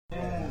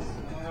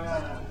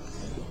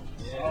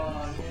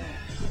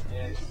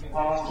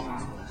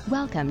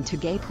Welcome to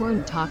Gay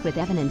Porn Talk with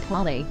Evan and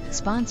Polly,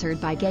 sponsored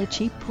by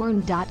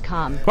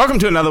GayCheapPorn.com. Welcome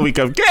to another week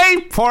of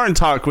Gay Porn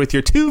Talk with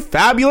your two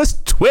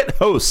fabulous twit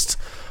hosts,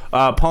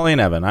 Polly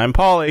and Evan. I'm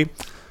Polly.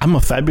 I'm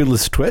a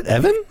fabulous twit,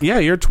 Evan? Yeah,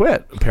 you're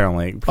twit,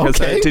 apparently.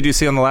 Because, okay. Did you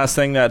see on the last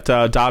thing that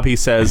Dobby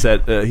says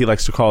that he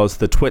likes to call us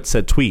the twit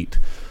said tweet?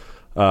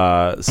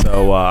 Twit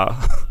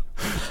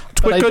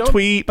go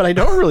tweet. But I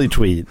don't really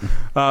tweet.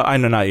 I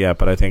know, not yet,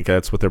 but I think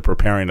that's what they're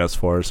preparing us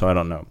for, so I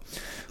don't know.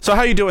 So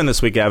how you doing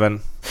this week,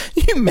 Evan?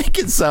 You make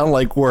it sound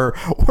like we're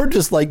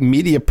just like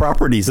media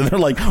properties, and they're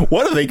like,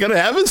 what are they going to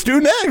have us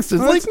do next?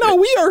 It's like, no,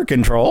 we are in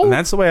control. And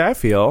that's the way I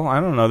feel. I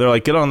don't know. They're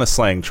like, get on the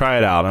sling, try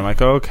it out. I'm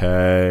like,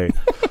 okay.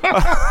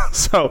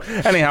 So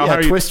anyhow,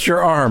 yeah, twist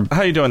your arm.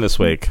 How you doing this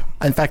week?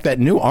 In fact, that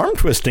new arm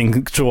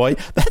twisting toy,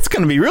 that's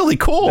going to be really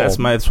cool. That's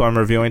what I'm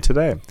reviewing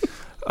today.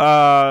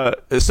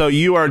 So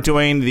you are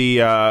doing the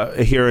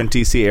here in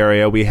DC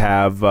area. We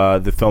have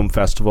the film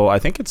festival. I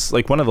think it's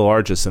like one of the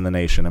largest in the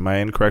nation. Am I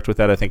incorrect with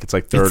that? I think it's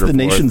like third or fourth. It's the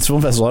nation's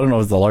film festival. I don't know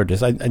if it's the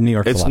largest. New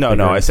York's a lot bigger.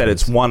 No. I said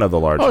it's one of the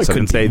largest. I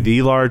didn't say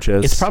the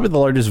largest. It's probably the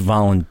largest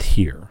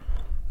volunteer.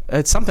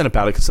 It's something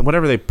about it because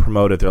whatever they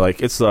promote it, they're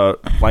like, it's the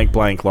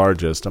blank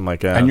largest. I'm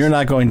like, and you're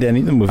not going to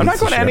any of the movies. I'm not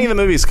going to any of the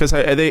movies because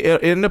it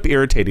ended up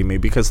irritating me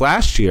because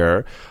last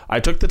year I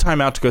took the time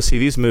out to go see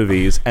these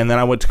movies and then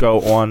I went to go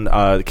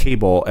on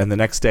cable and the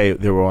next day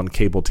they were on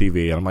cable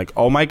TV and I'm like,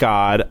 oh my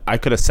God, I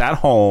could have sat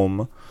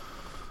home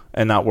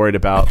and not worried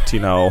about,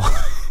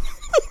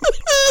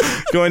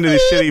 going to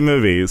these shitty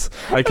movies.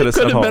 I could have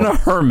been a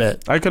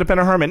hermit. I could have been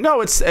a hermit.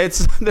 No, it's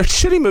they're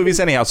shitty movies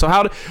anyhow. So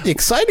the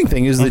exciting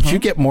thing is that you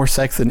get more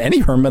sex than any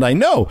hermit I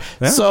know.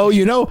 Yeah. So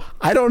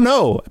I don't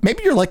know.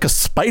 Maybe you're like a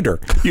spider.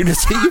 You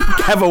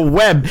have a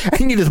web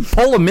and you just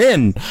pull them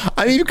in.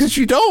 I mean, because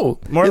you don't.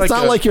 It's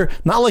not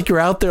like you're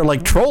out there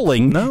like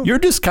trolling. No, you're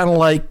just kind of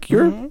like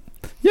you're. Mm-hmm.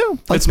 Yeah,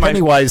 like it's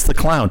Pennywise the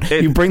clown.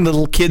 You bring the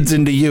little kids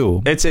into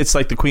you. It's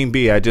like the queen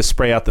bee. I just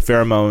spray out the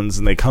pheromones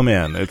and they come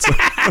in. It's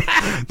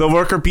the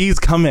worker bees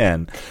come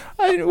in.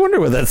 I wonder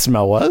what that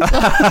smell was.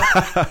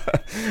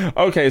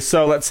 Okay,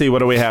 so let's see. What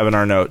do we have in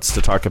our notes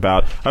to talk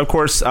about? Of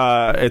course,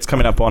 it's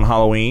coming up on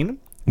Halloween.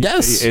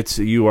 Yes,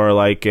 you are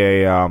like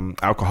a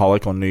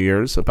alcoholic on New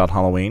Year's about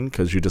Halloween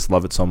because you just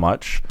love it so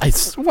much. I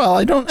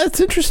don't.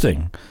 That's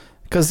interesting.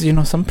 Because,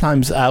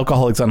 sometimes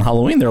alcoholics on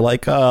Halloween, they're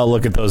like, oh,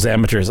 look at those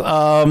amateurs.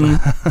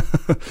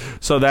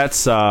 So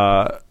that's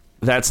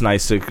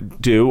nice to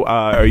do.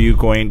 Are you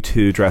going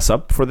to dress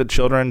up for the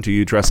children? Do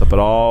you dress up at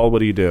all? What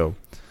do you do?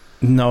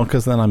 No,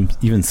 because then I'm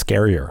even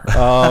scarier.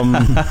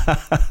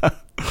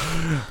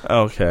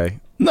 Okay.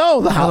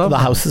 No, the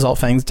house is all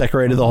things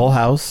decorated, the whole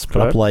house,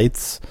 put up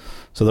lights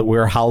so that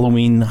we're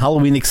Halloween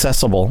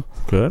accessible.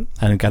 Good.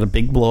 And got a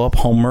big blow-up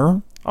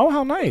Homer. Oh,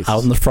 how nice.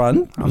 Out in the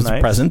front. It was a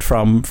present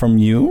from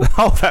you.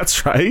 Oh,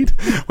 that's right.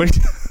 Wait,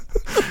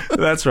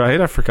 that's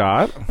right. I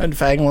forgot. And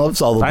Fang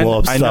loves all the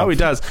blow-up stuff. I know he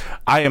does.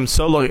 I am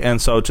so looking.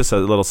 And so just a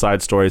little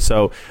side story.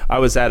 So I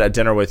was at a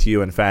dinner with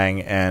you and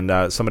Fang,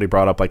 and somebody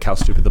brought up like how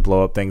stupid the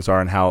blow-up things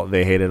are and how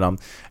they hated them.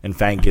 And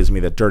Fang gives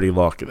me the dirty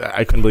look.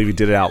 I couldn't believe he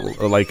did it out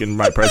like in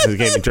my presence. He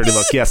gave me a dirty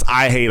look. Yes,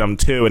 I hate them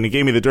too. And he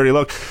gave me the dirty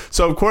look.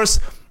 So, of course,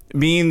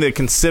 being the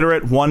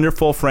considerate,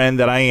 wonderful friend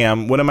that I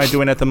am, what am I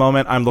doing at the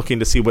moment? I'm looking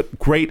to see what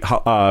great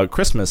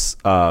Christmas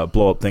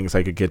blow-up things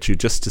I could get you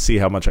just to see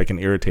how much I can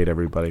irritate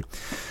everybody.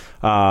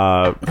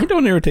 You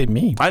don't irritate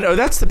me. I know.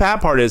 That's the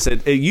bad part is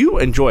that you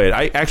enjoy it.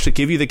 I actually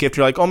give you the gift.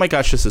 You're like, oh my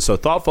gosh, this is so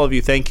thoughtful of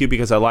you. Thank you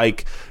because I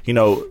like,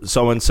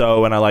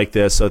 so-and-so and I like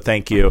this, so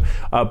thank you.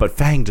 But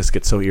Fang just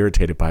gets so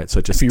irritated by it. So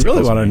it just if you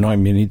really want to annoy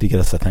me, you need to get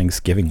us a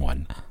Thanksgiving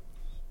one.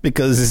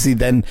 Because, you see,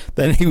 then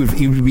he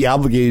would be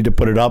obligated to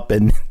put it up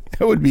and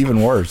it would be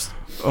even worse.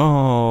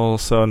 Oh,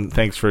 so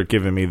thanks for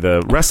giving me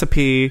the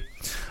recipe.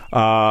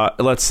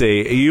 Let's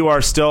see. You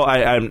are still,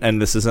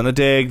 and this isn't a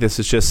dig. This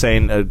is just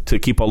saying to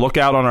keep a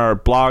lookout on our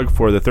blog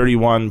for the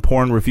 31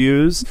 porn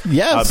reviews.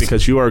 Yes.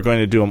 Because you are going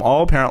to do them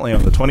all apparently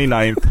on the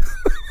 29th.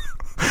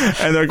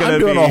 And they're going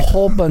to be... I'm doing a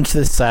whole bunch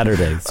this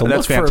Saturday. So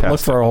that's look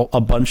for a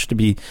bunch to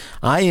be...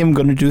 I am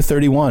going to do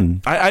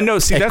 31. I know.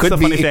 See, that's the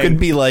funny thing. It could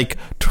be like...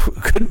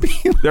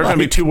 They're going to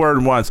be 2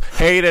 word ones.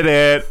 Hated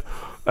it.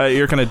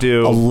 You're going to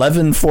do...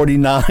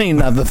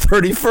 11:49 on the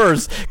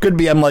 31st. Could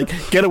be, I'm like,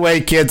 get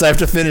away, kids. I have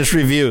to finish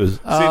reviews.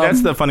 See,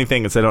 that's the funny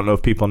thing is I don't know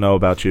if people know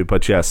about you,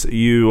 but yes,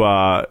 you.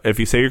 If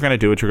you say you're going to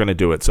do it, you're going to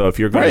do it. So if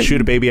you're going to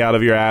shoot a baby out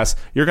of your ass,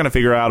 you're going to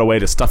figure out a way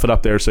to stuff it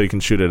up there so you can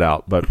shoot it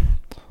out. But...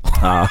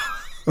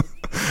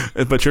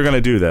 but you're going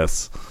to do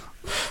this.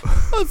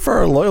 For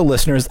our loyal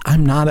listeners,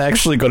 I'm not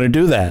actually going to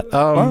do that.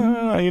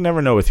 You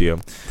never know with you.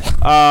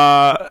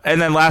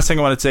 And then last thing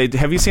I want to say,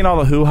 have you seen all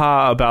the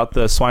hoo-ha about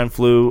the swine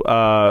flu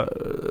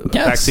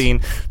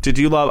vaccine? Did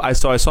you love... I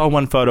saw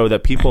one photo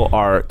that people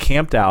are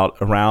camped out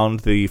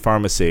around the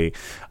pharmacy,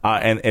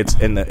 and it's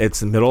in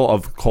the middle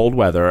of cold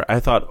weather. I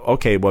thought,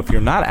 okay, well, if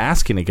you're not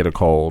asking to get a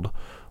cold...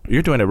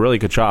 You're doing a really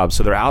good job.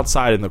 So they're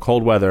outside in the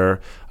cold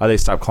weather. They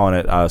stopped calling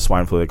it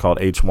swine flu. They call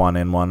it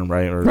H1N1,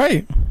 right?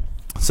 Right.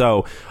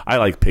 So I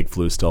like pig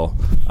flu still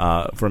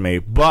for me.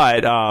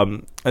 But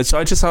so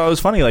I just thought it was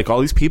funny. Like, all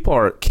these people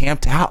are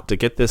camped out to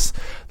get this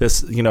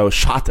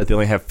shot that they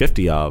only have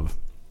 50 of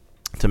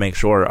to make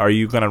sure. Are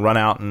you going to run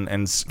out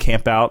and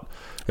camp out?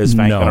 Is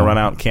Fang going to run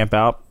out and camp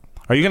out?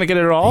 Are you going to get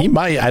it at all? He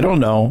might. I don't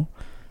know.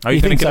 Are you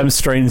he thinks I'm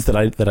strange that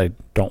I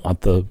don't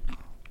want the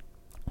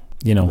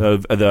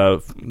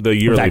the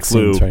yearly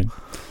vaccines, flu. Right?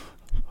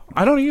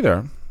 I don't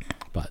either.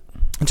 But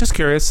I'm just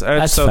curious.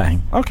 That's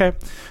fine.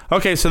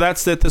 Okay, so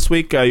that's it this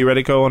week. You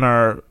ready to go on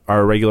our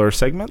regular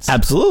segments?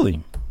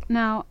 Absolutely.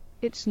 Now,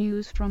 it's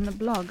news from the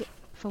blog,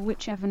 for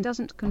which Evan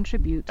doesn't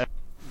contribute.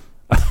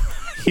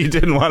 You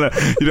didn't want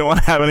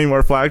to have any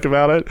more flack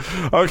about it?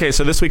 Okay,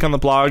 so this week on the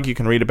blog, you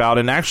can read about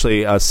and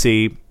actually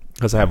see,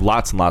 because I have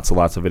lots and lots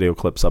of video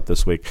clips up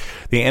this week,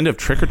 the end of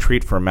Trick or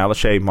Treat for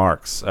Malachi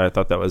Marks. I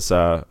thought that was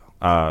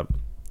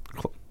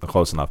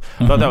close enough.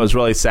 I thought that was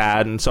really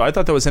sad, and so I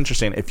thought that was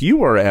interesting. If you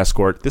were an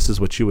escort, this is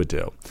what you would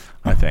do,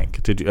 I think.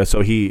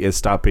 So he is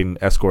stopping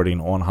escorting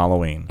on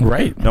Halloween.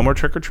 Right. No more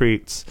trick or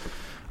treats.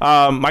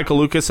 Michael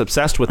Lucas,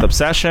 obsessed with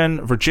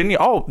obsession. Virginia.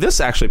 Oh, this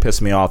actually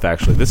pissed me off,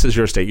 actually. This is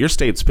your state. Your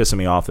state's pissing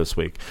me off this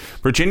week.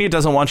 Virginia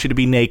doesn't want you to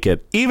be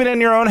naked, even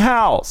in your own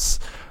house.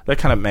 That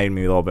kind of made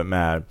me a little bit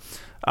mad.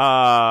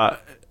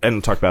 And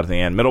we'll talk about it at the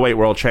end. Middleweight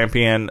world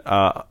champion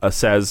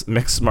says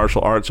mixed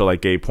martial arts are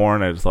like gay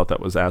porn. I just thought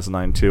that was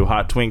asinine, too.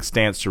 Hot Twink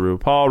stance to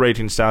RuPaul.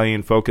 Raging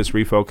Stallion, focus,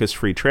 refocus,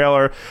 free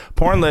trailer.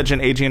 Porn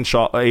legend Adrian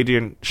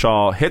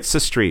Shaw hits the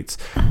streets.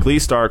 Glee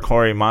star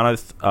Corey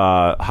Monteith,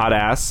 hot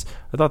ass.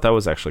 I thought that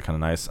was actually kind of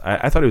nice.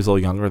 I thought he was a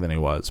little younger than he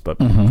was,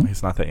 but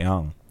he's not that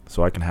young,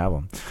 so I can have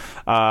him.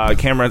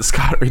 Cameron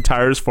Scott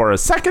retires for a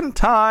second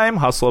time.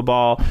 Hustler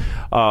Ball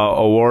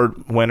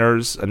award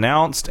winners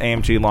announced.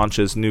 AMG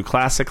launches new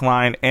classic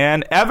line,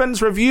 and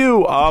Evan's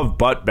review of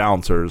Butt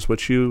Bouncers,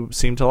 which you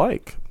seem to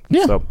like.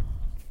 Yeah. So,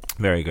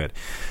 very good.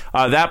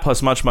 That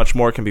plus much, much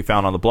more can be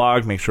found on the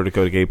blog. Make sure to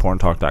go to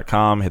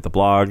gayporntalk.com, hit the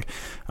blog,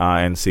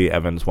 and see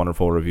Evan's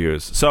wonderful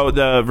reviews. So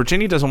the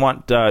Virginia doesn't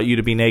want you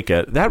to be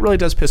naked. That really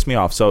does piss me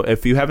off. So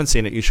if you haven't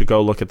seen it, you should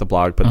go look at the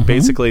blog. But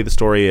basically the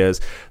story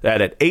is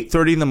that at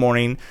 8:30 in the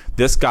morning,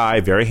 this guy,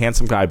 very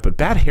handsome guy, but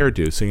bad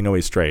hairdo, so you know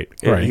he's straight.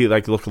 Right. He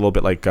looked a little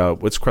bit like,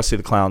 what's Krusty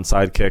the Clown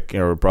sidekick,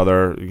 or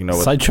brother?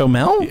 Sideshow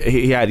Mel?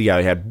 He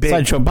had big...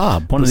 Sideshow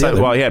Bob. One of the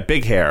other. Well, he had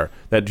big hair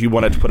that you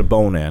wanted to put a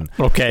bone in.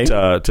 Okay.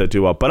 To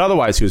do up. But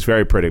otherwise, he was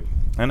very pretty.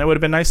 And it would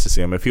have been nice to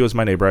see him. If he was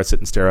my neighbor, I'd sit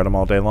and stare at him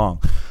all day long.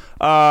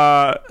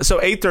 So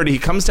 8:30, he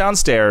comes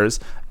downstairs,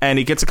 and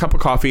he gets a cup of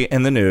coffee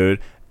in the nude.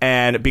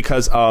 And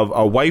because of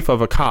a wife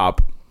of a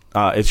cop,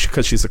 it's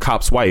because she's a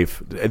cop's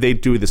wife, they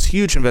do this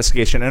huge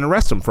investigation and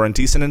arrest him for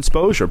indecent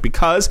exposure,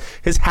 because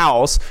his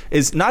house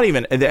is not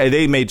even,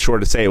 they made sure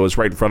to say it was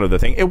right in front of the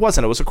thing. It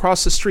wasn't. It was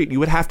across the street. You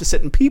would have to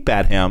sit and peep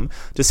at him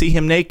to see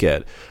him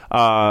naked.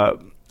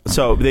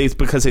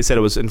 Because they said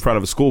it was in front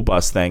of a school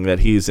bus thing, that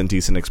he's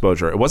indecent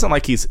exposure. It wasn't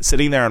like he's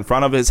sitting there in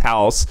front of his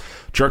house,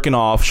 jerking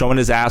off, showing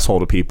his asshole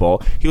to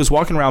people. He was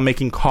walking around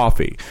making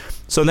coffee.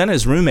 So then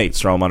his roommates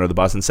throw him under the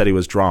bus and said he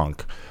was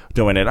drunk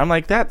doing it. I'm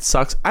like, that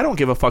sucks. I don't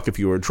give a fuck if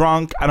you were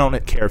drunk. I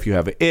don't care if you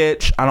have an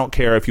itch. I don't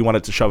care if you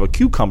wanted to shove a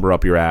cucumber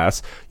up your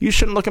ass. You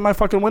shouldn't look at my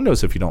fucking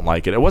windows if you don't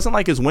like it. It wasn't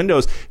like his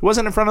windows. It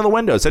wasn't in front of the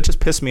windows. That just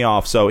pissed me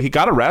off. So he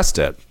got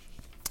arrested.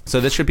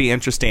 So this should be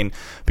interesting,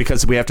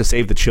 because we have to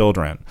save the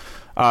children.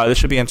 This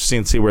should be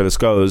interesting to see where this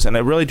goes, and I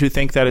really do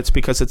think that it's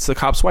because it's the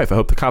cop's wife. I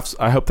hope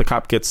the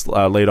cop gets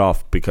laid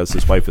off, because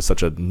his wife is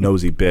such a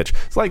nosy bitch.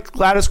 It's like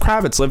Gladys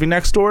Kravitz living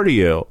next door to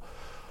you.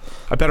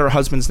 I bet her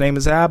husband's name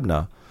is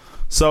Abna.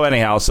 So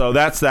anyhow,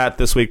 that's that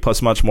this week,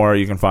 plus much more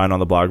you can find on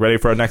the blog. Ready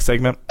for our next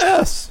segment?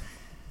 Yes.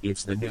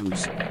 It's the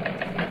news.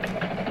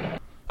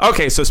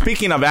 Okay, so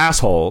speaking of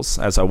assholes,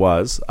 as I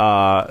was,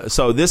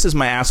 so this is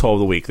my asshole of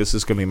the week. This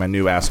is going to be my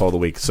new asshole of the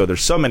week. So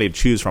there's so many to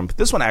choose from. But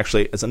this one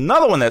actually is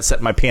another one that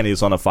set my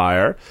panties on a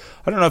fire.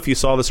 I don't know if you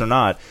saw this or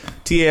not.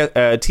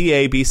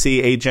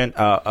 TABC agent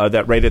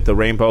that raided the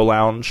Rainbow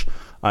Lounge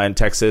in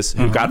Texas,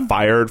 who got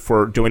fired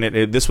for doing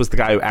it. This was the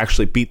guy who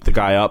actually beat the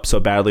guy up so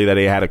badly that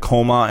he had a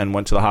coma and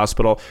went to the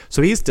hospital.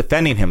 So he's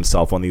defending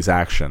himself on these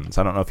actions.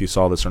 I don't know if you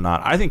saw this or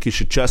not. I think you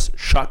should just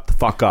shut the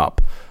fuck up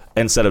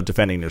instead of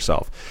defending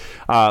yourself.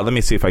 Let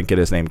me see if I can get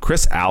his name.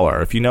 Chris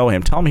Aller. If you know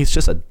him, tell him he's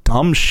just a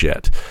dumb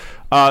shit.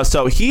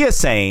 So he is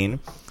saying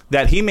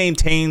that he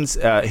maintains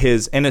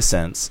his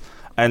innocence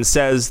and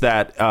says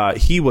that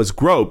he was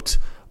groped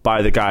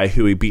by the guy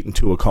who he beat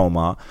into a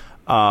coma.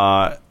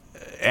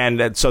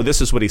 And so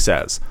this is what he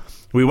says.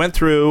 We went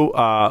through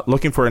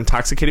looking for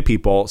intoxicated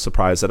people,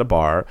 surprised at a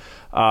bar.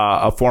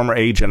 A former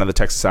agent of the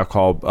Texas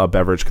Alcohol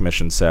Beverage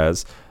Commission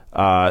says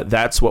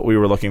that's what we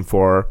were looking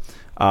for.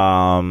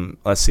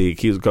 Let's see.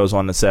 He goes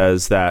on and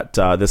says that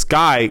this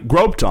guy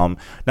groped him.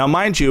 Now,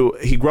 mind you,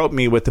 he groped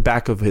me with the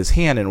back of his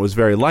hand, and it was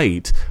very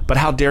light. But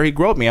how dare he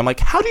grope me? I'm like,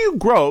 how do you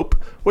grope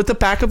with the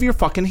back of your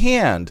fucking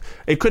hand?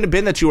 It couldn't have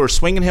been that you were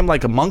swinging him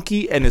like a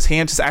monkey, and his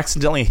hand just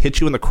accidentally hit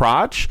you in the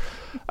crotch.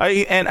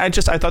 I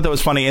thought that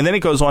was funny. And then he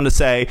goes on to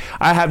say,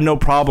 I have no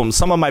problem.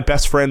 Some of my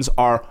best friends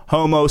are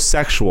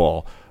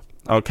homosexual.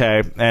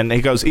 Okay. And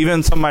he goes,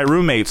 even some of my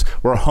roommates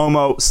were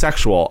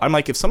homosexual. I'm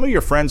like, if some of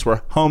your friends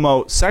were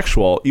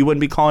homosexual, you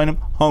wouldn't be calling them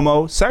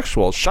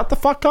homosexual. Shut the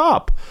fuck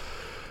up.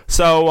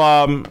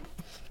 So,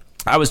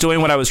 I was doing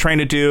what I was trained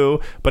to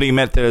do, but he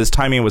meant that his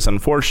timing was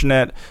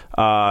unfortunate.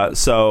 I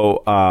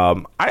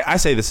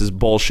say this is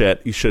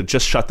bullshit. You should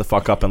just shut the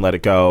fuck up and let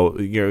it go.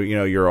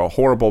 You're a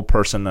horrible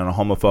person and a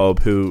homophobe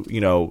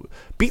who,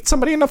 beat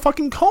somebody in a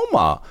fucking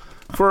coma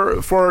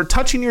for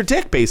touching your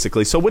dick,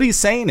 basically. So what he's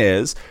saying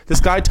is, this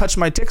guy touched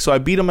my dick, so I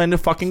beat him into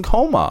fucking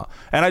coma,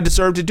 and I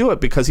deserve to do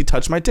it because he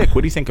touched my dick.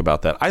 What do you think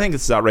about that? I think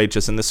this is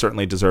outrageous, and this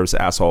certainly deserves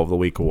the Asshole of the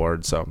Week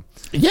award. So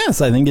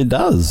yes, I think it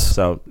does.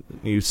 So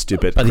you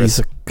stupid. But Chris.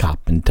 he's a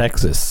cop in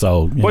Texas,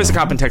 so he's a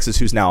cop in Texas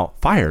who's now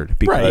fired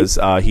because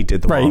he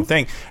did the wrong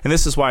thing. And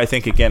this is why I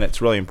think, again,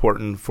 it's really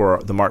important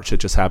for the march that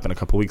just happened a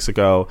couple weeks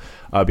ago,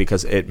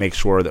 because it makes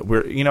sure that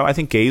we're, I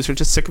think gays are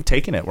just sick of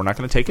taking it. We're not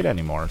going to take it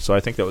anymore. So I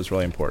think that was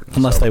really important.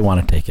 Unless they want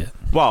to take it.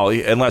 Well,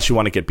 unless you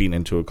want to get beaten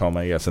into a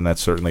coma, yes, and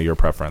that's certainly your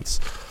preference.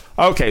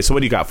 Okay, so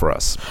what do you got for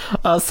us?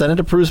 Senate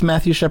approves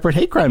Matthew Shepard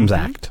Hate Crimes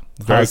Act.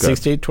 Very good.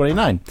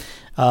 6829.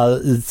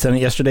 The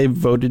Senate yesterday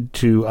voted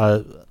to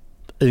an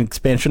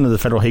expansion of the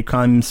federal hate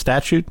crime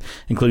statute,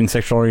 including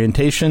sexual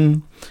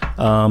orientation.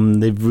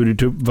 They voted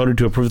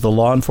to approve the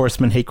Law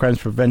Enforcement Hate Crimes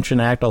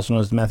Prevention Act, also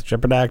known as the Matthew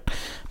Shepard Act,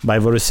 by a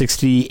vote of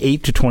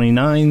 68 to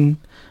 29,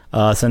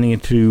 sending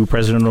it to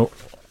President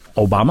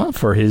Obama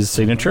for his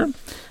signature.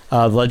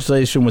 The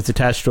legislation was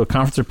attached to a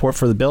conference report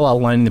for the bill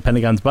outlining the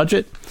Pentagon's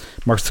budget.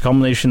 Marks the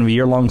culmination of a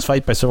year-long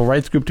fight by civil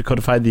rights groups to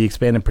codify the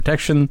expanded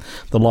protection.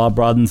 The law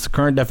broadens the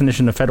current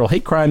definition of federal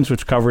hate crimes,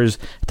 which covers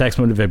attacks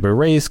motivated by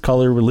race,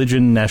 color,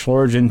 religion, national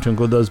origin, to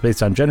include those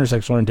based on gender,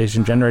 sexual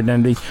orientation, gender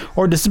identity,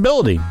 or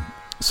disability.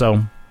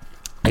 So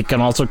it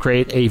can also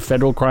create a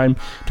federal crime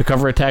to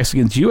cover attacks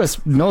against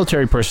U.S.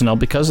 military personnel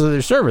because of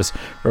their service.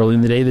 Early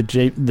in the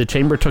day, the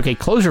chamber took a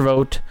closure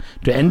vote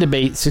to end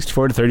debate,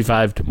 64 to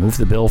 35, to move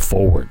the bill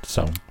forward.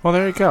 So, well,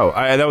 there you go.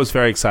 That was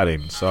very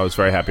exciting. So I was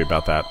very happy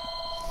about that.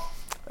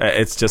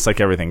 It's just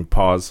like everything.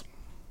 Pause.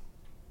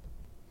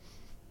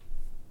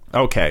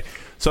 Okay.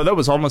 So that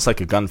was almost like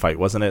a gunfight,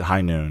 wasn't it?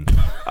 High noon.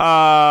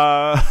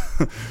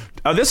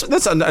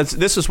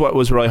 This is what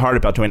was really hard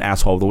about doing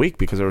Asshole of the Week,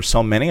 because there were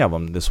so many of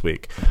them this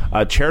week.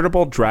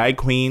 Charitable drag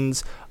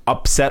queens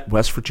upset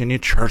West Virginia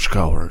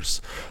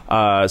churchgoers.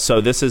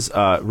 So this is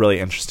a really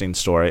interesting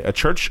story. A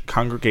church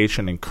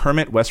congregation in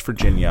Kermit, West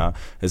Virginia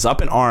is up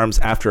in arms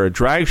after a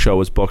drag show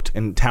was booked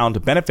in town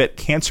to benefit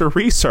cancer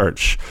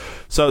research.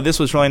 So this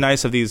was really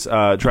nice of these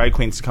drag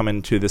queens to come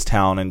into this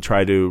town and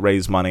try to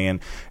raise money. And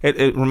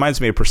it reminds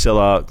me of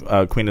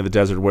Priscilla, Queen of the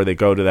Desert, where they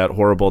go to that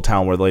horrible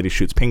town where the lady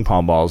shoots ping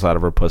pong balls out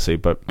of her pussy.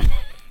 But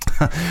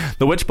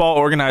the Witch Ball,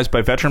 organized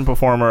by veteran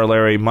performer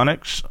Larry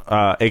Munich,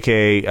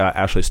 a.k.a.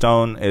 Ashley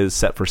Stone, is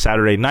set for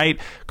Saturday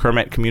night.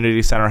 Kermit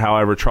Community Center,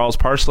 however, Charles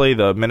Parsley,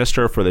 the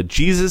minister for the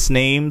Jesus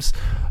Names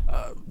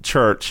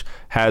Church,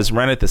 has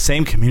rented the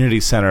same community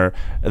center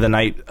the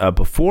night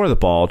before the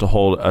ball to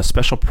hold a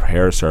special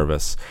prayer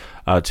service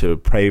to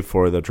pray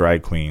for the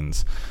drag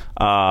queens.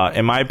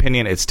 In my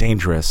opinion, it's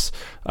dangerous.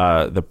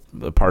 The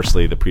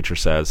Parsley, the preacher,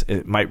 says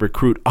it might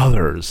recruit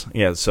others.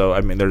 Yeah, so I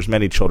mean, there's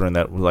many children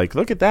that were like,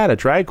 look at that, a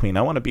drag queen.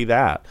 I want to be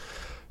that.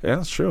 Yeah,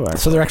 that's true. Actually.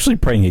 So they're actually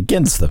praying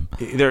against them.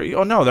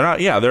 They're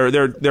not. Yeah, they're.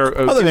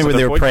 Other than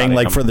they were praying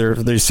like for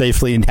their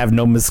safely and have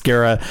no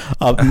mascara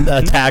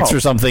attacks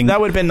or something.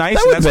 That would have been nice.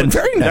 That would have been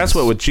very nice. That's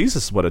what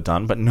Jesus would have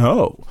done, but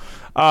no.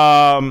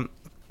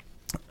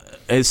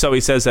 So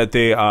he says that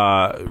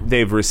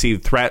they've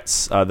received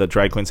threats. The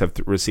drag queens have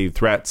received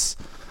threats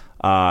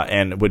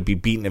and would be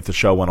beaten if the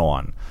show went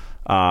on.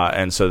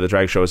 And so the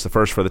drag show is the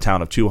first for the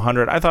town of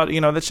 200. I thought,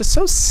 that's just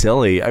so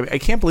silly. I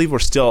can't believe we're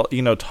still,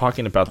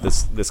 talking about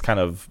this kind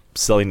of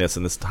silliness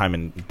in this time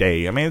and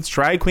day. I mean, it's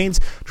drag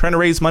queens trying to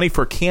raise money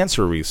for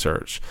cancer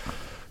research.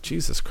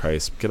 Jesus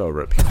Christ. Get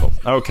over it, people.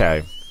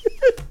 Okay.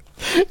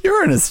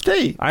 You're in a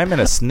state. I'm in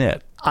a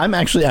snit. I'm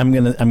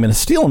gonna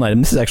steal an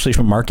item. This is actually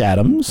from Mark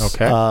Adams.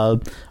 Okay.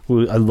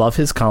 Who I love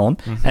his column,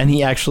 and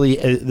he actually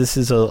this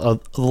is a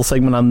little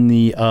segment on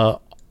the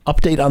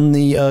update on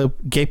the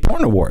Gay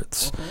Porn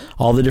Awards,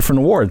 all the different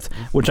awards,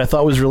 which I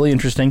thought was really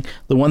interesting.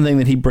 The one thing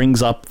that he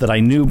brings up that I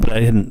knew, but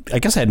I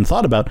guess I hadn't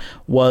thought about,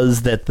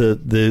 was that the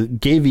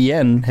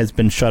GayVN has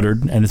been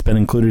shuttered and it's been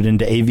included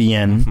into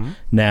AVN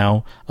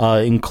now,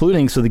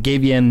 including, so the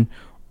GayVN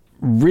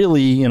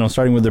really,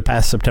 starting with their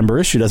past September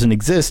issue, doesn't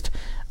exist.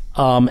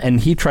 And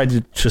he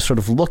tried to sort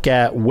of look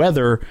at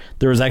whether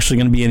there was actually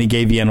going to be any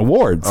GayVN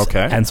awards.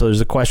 Okay. And so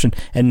there's a question,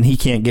 and he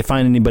can't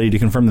find anybody to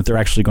confirm that they're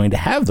actually going to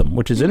have them,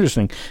 which is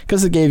interesting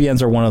because the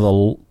GayVNs are one of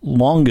the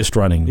longest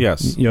running,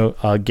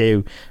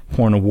 gay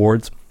porn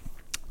awards.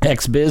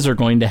 XBiz are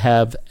going to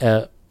have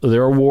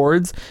their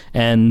awards,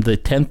 and the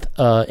 10th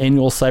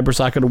annual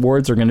CyberSocket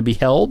Awards are going to be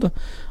held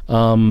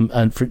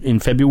in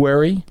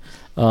February.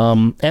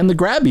 And the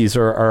Grabbies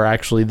are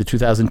actually, the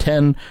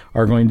 2010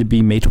 are going to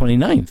be May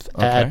 29th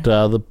at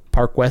the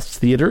Park West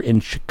Theater in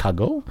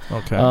Chicago.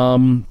 Okay.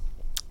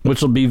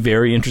 which will be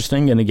very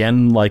interesting. And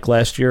again, like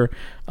last year,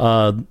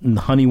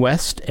 Honey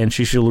West and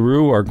Shisha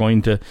LaRue are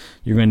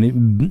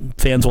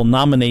fans will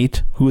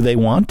nominate who they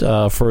want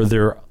for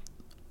their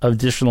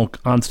additional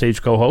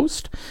onstage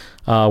co-host.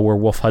 Where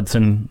Wolf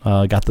Hudson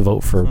got the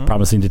vote for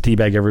promising to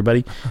teabag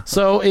everybody.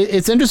 So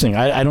it's interesting.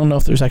 I don't know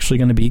if there's actually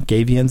going to be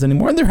gay VNs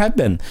anymore. And there have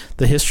been.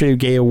 The history of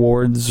gay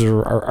awards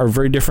are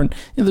very different.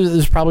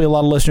 There's probably a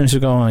lot of listeners who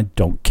go, I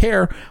don't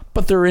care.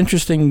 But they're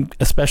interesting,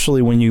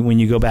 especially when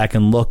you go back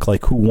and look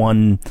like who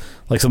won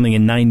like something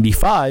in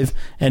 95.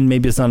 And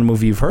maybe it's not a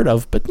movie you've heard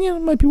of, but it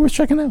might be worth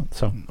checking out.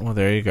 So, well,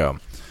 there you go.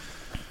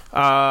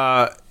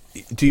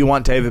 Do you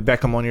want David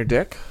Beckham on your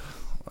dick?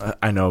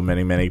 I know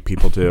many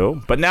people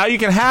do, but now you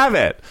can have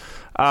it.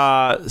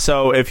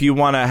 So if you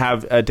want to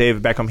have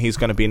David Beckham, he's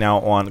going to be now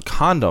on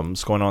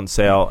condoms going on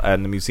sale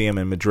at the museum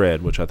in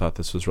Madrid, which I thought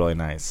this was really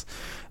nice.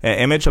 An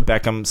image of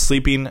Beckham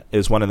sleeping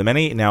is one of the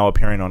many now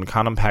appearing on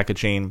condom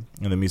packaging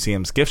in the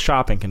museum's gift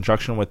shop in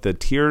conjunction with the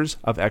Tears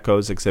of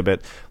Echoes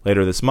exhibit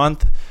later this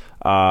month.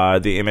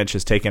 The image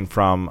is taken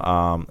from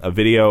a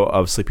video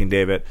of Sleeping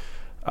David,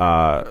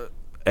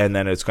 and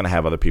then it's going to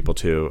have other people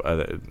too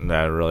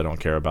that I really don't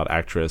care about.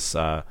 Actress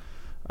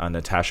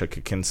Natasha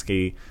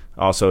Kaczynski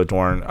also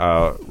adorn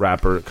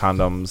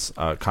condom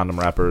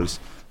wrappers.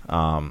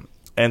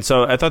 And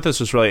so I thought this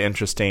was really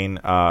interesting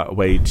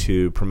way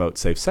to promote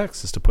safe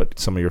sex is to put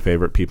some of your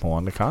favorite people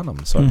on the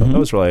condoms. So I thought that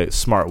was really a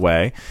smart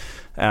way.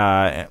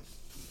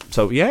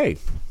 So yay.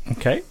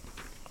 Okay.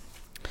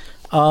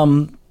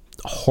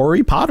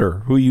 Harry Potter,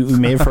 who you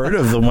may have heard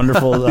of, the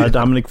wonderful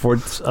Dominic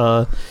Ford's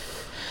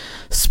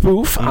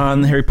spoof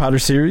on the Harry Potter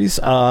series,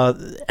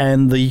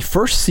 and the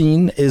first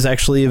scene is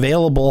actually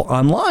available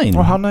online.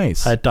 Oh, how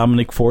nice. At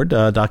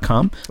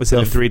DominicFord.com. Was it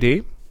in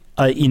 3D?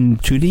 In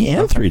 2D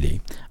and 3D.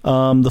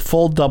 The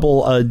full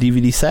double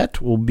DVD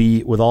set will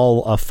be with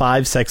all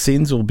 5 sex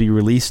scenes will be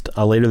released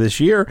later this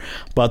year,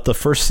 but the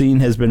first scene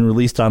has been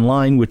released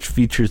online, which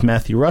features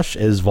Matthew Rush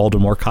as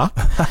Voldemort Cock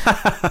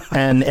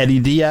and Eddie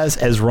Diaz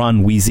as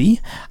Ron Weasley.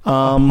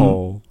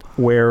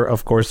 Where,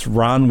 of course,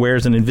 Ron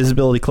wears an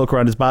invisibility cloak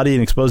around his body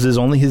and exposes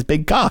only his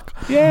big cock.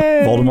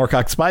 Yay! Voldemort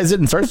Cock spies it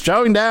and starts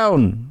chowing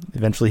down.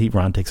 Eventually,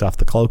 Ron takes off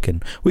the cloak,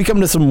 and we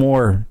come to some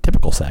more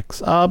typical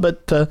sex,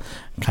 but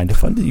kind of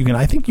fun.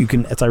 I think you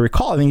can, as I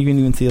recall, you can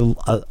even see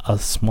a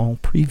small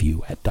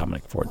preview at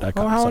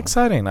DominicFord.com. Oh, how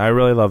exciting! I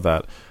really love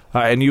that.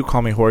 And you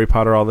call me Harry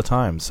Potter all the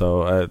time,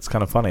 so it's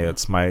kind of funny.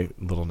 It's my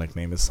little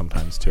nickname is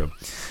sometimes too.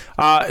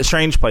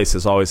 Strange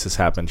places always this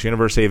happens.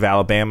 University of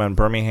Alabama in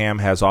Birmingham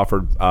has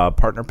offered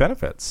partner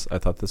benefits. I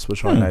thought this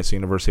was really nice.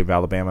 University of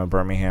Alabama in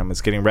Birmingham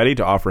is getting ready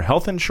to offer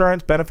health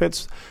insurance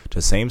benefits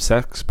to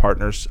same-sex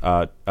partners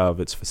of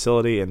its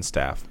facility and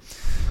staff.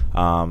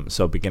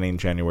 So beginning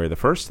January the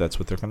 1st, that's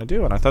what they're going to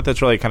do. And I thought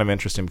that's really kind of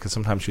interesting because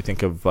sometimes you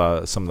think of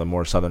some of the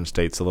more southern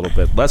states a little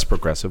bit less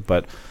progressive,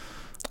 but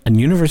and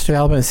University of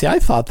Alabama. See, I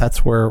thought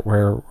that's where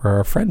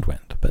our friend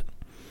went, but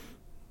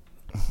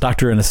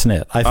Doctor in a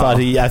Snit. I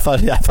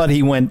thought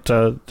he went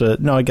to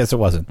no, I guess it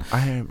wasn't.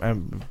 I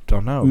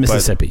don't know.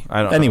 Mississippi.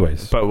 I don't.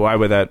 Anyways, but why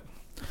would that?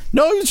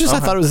 No, it was just I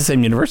thought it was the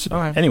same university.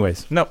 Okay.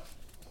 Anyways, nope.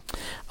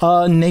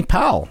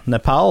 Nepal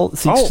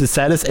seeks the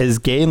status as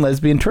gay and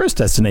lesbian tourist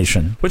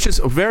destination, which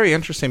is very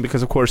interesting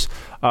because, of course,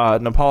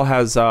 Nepal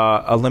has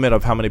a limit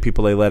of how many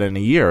people they let in a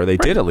year. They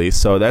did at least,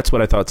 so that's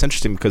what I thought. It's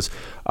interesting because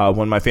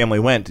when my family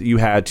went, you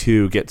had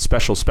to get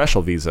special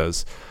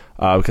visas.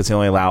 Because they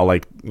only allow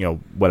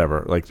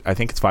whatever. I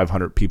think it's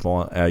 500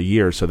 people a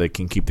year, so they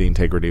can keep the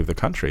integrity of the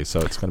country. So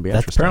it's going to be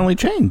That's interesting. Apparently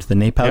changed. The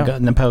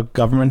Nepal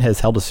government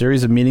has held a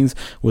series of meetings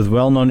with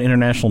well-known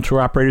international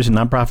tour operators and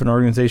nonprofit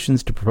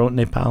organizations to promote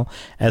Nepal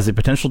as a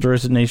potential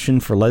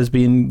destination for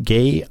lesbian,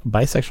 gay,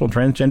 bisexual, and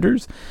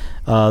transgenders.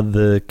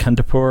 The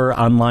Kantapur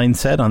online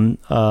said on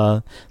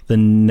the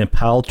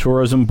Nepal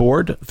Tourism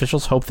Board,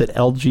 officials hope that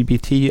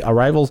LGBT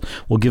arrivals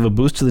will give a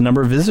boost to the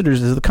number of visitors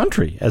to the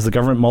country as the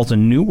government mulls a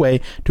new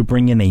way to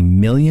bring in 1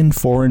 million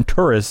foreign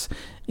tourists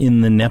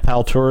in the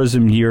Nepal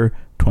tourism year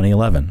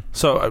 2011.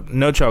 So,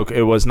 no joke,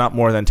 it was not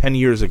more than 10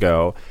 years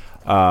ago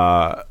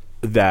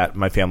that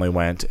my family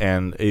went,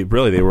 and they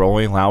were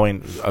only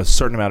allowing a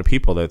certain amount of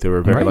people that they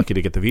were very lucky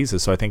to get the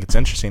visas. So I think it's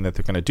interesting that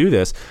they're going to do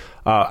this.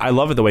 I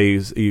love it the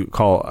way you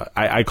call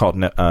I call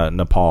it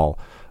Nepal.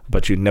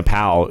 But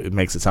Nepal, it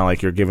makes it sound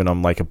like you're giving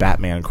them like a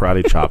Batman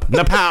karate chop.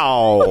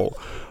 Nepal!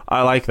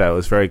 I like that. It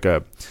was very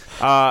good.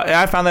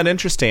 I found that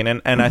interesting.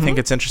 And I think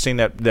it's interesting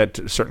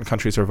that certain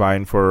countries are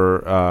vying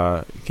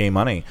for gay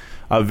money.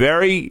 A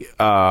very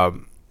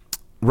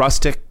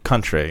rustic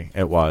country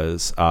it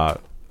was.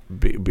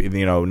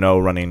 No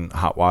running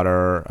hot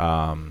water.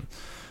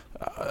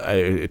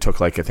 It took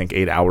I think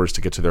 8 hours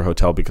to get to their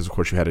hotel because, of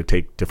course, you had to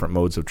take different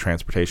modes of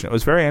transportation. It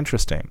was very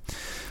interesting.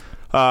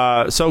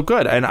 So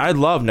good. And I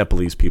love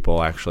Nepalese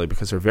people, actually,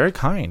 because they're very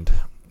kind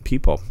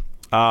people.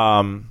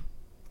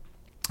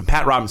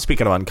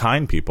 Speaking of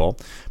unkind people,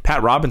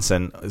 Pat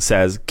Robinson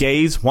says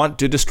gays want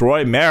to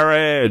destroy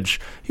marriage.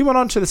 He went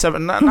on to the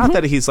seven. Not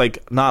that he's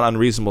like not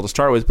unreasonable to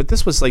start with, but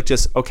this was like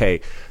just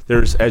okay.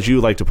 There's, as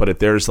you like to put it,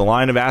 there's the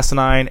line of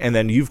asinine, and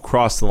then you've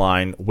crossed the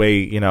line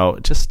way.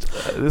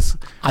 This.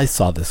 I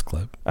saw this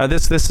clip.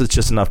 This is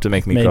just enough to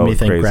make me Made go me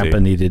think crazy. Grandpa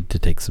needed to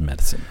take some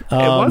medicine. It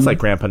was like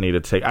Grandpa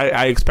needed to take.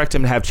 I expect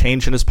him to have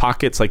change in his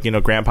pockets, like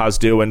grandpas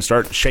do, and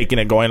start shaking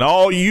it, going,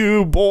 "Oh,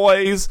 you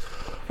boys."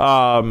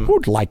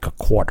 Who'd like a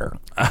quarter?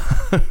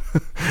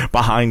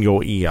 Behind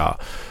your ear.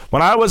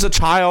 When I was a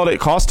child, it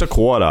cost a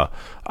quarter.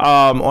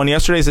 On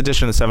yesterday's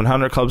edition of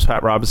 700 Club's,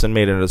 Pat Robinson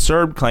made an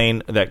absurd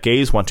claim that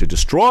gays want to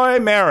destroy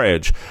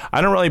marriage.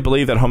 I don't really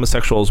believe that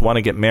homosexuals want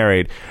to get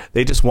married.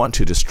 They just want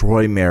to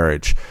destroy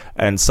marriage.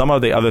 And some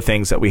of the other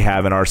things that we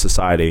have in our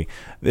society,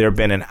 there have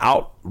been an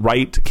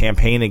outright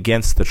campaign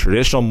against the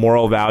traditional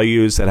moral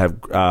values that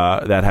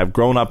have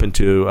grown up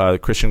into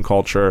Christian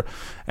culture,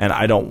 and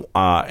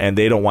and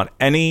they don't want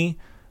any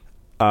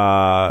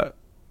of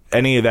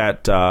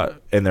that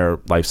in their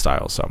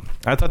lifestyle. So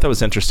I thought that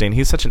was interesting.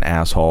 He's such an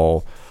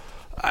asshole.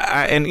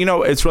 And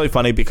it's really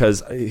funny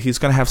because he's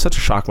going to have such a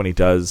shock when he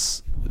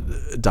does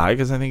die,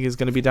 because I think he's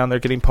going to be down there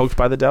getting poked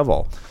by the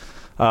devil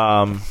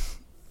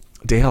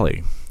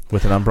daily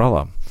with an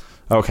umbrella.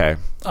 Okay.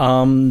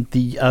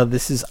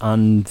 This is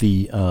on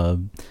the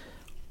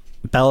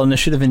Ballot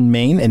Initiative in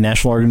Maine, a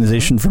national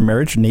organization for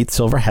marriage. Nate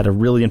Silver had a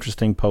really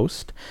interesting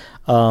post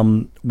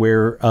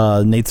where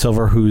Nate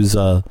Silver, who's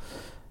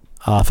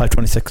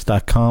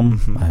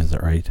 526.com. Is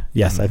that right?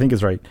 Yes, I think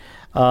it's right.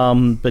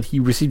 But he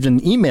received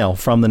an email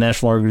from the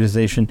national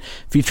organization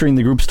featuring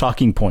the group's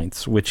talking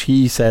points, which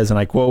he says, and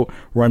I quote,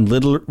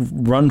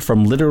 run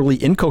from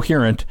literally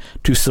incoherent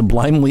to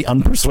sublimely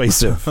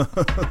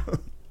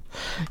unpersuasive.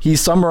 He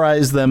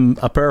summarized them,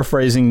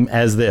 paraphrasing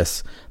as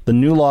this: the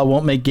new law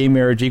won't make gay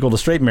marriage equal to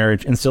straight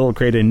marriage. Instead, it will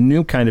create a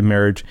new kind of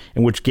marriage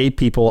in which gay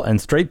people and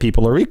straight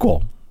people are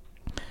equal.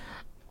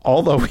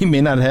 Although we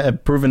may not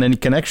have proven any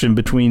connection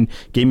between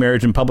gay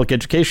marriage and public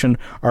education,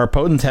 our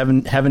opponents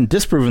haven't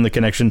disproven the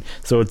connection,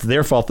 so it's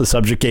their fault the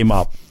subject came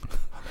up.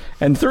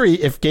 And 3,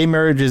 if gay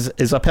marriage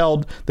is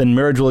upheld, then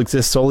marriage will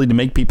exist solely to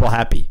make people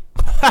happy.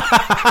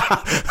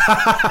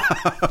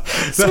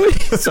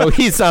 So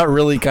he's not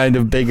really kind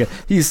of big.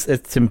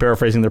 It's him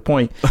paraphrasing their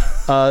point.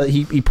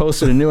 He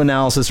posted a new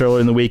analysis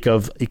earlier in the week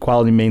of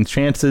Equality Maine's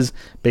chances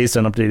based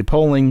on updated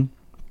polling.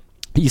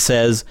 He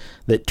says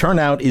that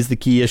turnout is the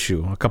key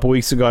issue. A couple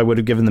weeks ago, I would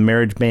have given the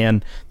marriage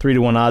ban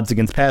 3-1 odds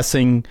against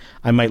passing.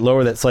 I might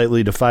lower that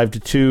slightly to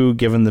 5-2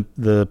 given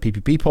the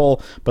PPP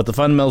poll, but the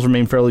fundamentals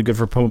remain fairly good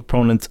for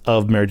proponents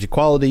of marriage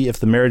equality. If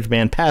the marriage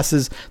ban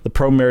passes, the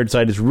pro-marriage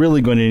side is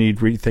really going to need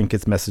to rethink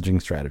its messaging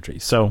strategy.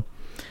 So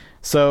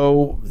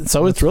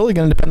it's really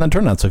going to depend on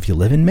turnout. So if you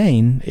live in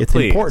Maine, it's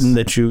important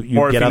that you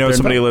or get if out you know there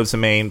somebody and who lives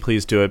in Maine,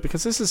 please do it,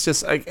 because this is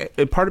just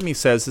part of me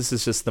says this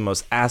is just the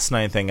most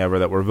asinine thing ever,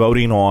 that we're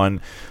voting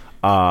on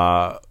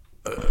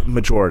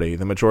majority.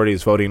 The majority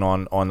is voting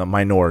on the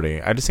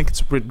minority. I just think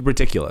it's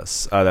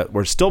ridiculous that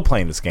we're still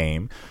playing this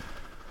game.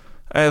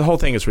 The whole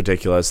thing is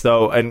ridiculous,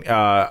 though, and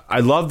I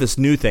love this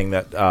new thing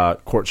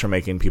that courts are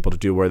making people to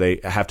do, where they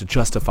have to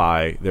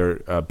justify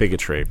their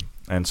bigotry.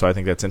 And so I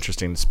think that's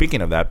interesting.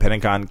 Speaking of that,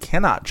 Pentagon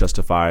cannot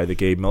justify the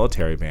gay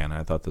military ban.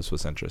 I thought this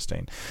was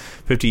interesting.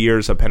 50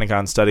 years of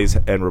Pentagon studies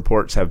and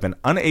reports have been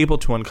unable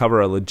to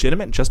uncover a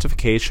legitimate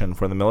justification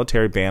for the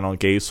military ban on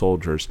gay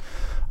soldiers,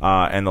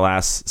 and the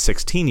last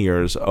 16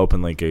 years,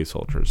 openly gay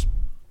soldiers.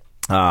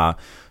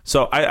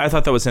 So I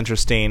thought that was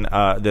interesting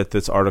that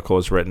this article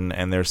is written,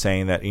 and they're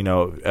saying that,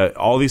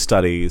 all these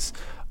studies,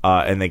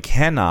 and they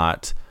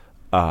cannot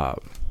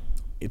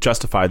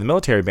justify the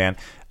military ban.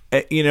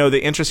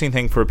 The interesting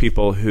thing for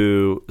people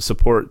who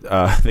support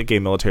the gay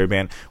military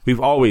ban, we've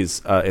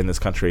always in this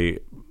country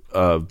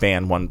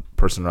banned one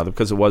person or another,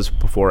 because it was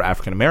before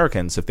African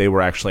Americans. If they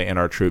were actually in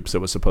our troops, it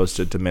was supposed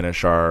to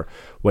diminish our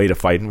way to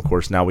fight. And of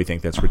course, now we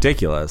think that's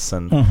ridiculous.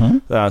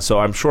 And so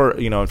I'm sure,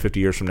 in 50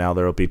 years from now,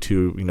 there will be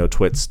two,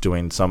 twits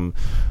doing some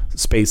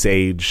space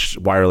age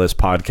wireless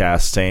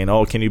podcast saying,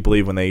 "Oh, can you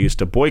believe when they used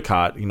to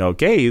boycott,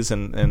 gays?"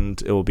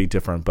 And it will be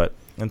different. But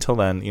until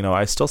then,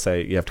 I still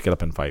say you have to get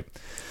up and fight.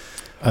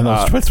 And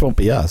those twits won't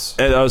be us.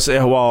 And I was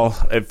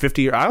at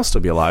 50 years, I'll still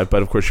be alive.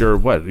 But of course, you're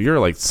what? You're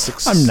like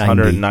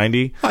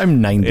 690.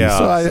 I'm 90.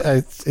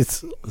 Yeah.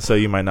 So so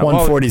you might not.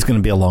 140 is going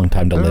to be a long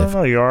time to live.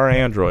 No, you are an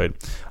android.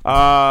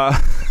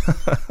 As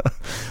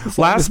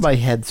long as my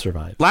head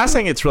survives. Last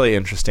thing, it's really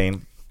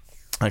interesting,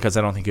 because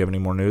I don't think you have any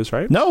more news,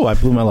 right? No, I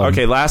blew my load.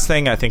 Okay, last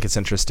thing I think it's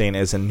interesting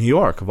is in New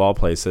York, of all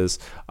places,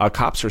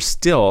 cops are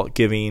still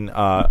giving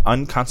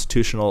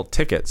unconstitutional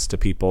tickets to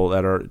people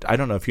that are, I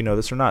don't know if you know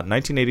this or not, in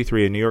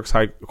 1983, a New York's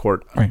High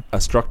Court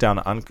struck down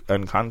an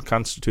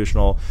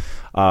unconstitutional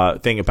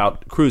thing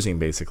about cruising,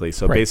 basically.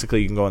 So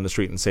basically, you can go on the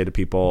street and say to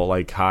people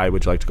like, "Hi,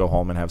 would you like to go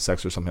home and have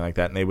sex or something like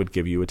that?" And they would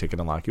give you a ticket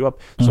and lock you up.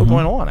 Still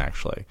going on,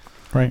 actually.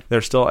 Right.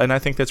 They're still, and I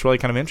think that's really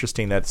kind of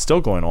interesting. That's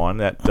still going on.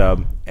 That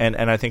and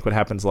I think what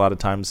happens a lot of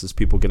times is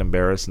people get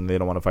embarrassed and they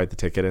don't want to fight the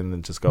ticket and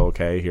then just go,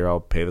 okay, here, I'll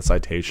pay the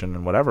citation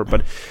and whatever.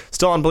 But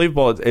still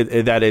unbelievable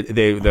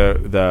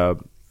that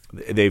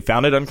they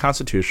found it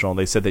unconstitutional.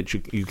 They said that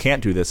you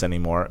can't do this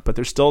anymore, but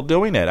they're still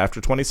doing it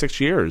after 26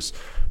 years.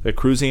 The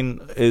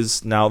cruising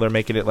is now they're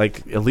making it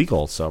like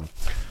illegal. So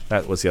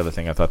that was the other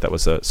thing. I thought that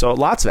was so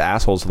lots of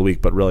assholes of the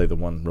week, but really the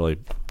one really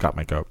got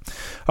my goat.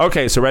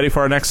 Okay, so ready for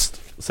our next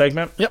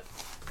segment? Yep.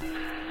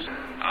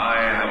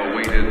 I have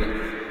awaited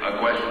a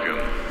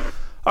question.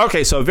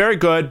 Okay, so a very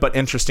good but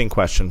interesting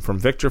question from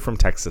Victor from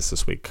Texas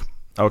this week.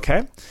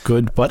 Okay.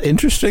 Good but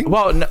interesting?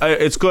 Well,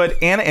 it's good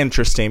and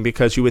interesting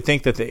because you would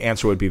think that the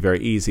answer would be very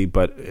easy,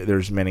 but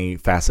there's many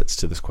facets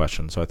to this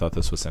question. So I thought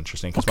this was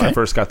interesting because when I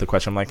first got the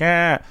question, I'm like,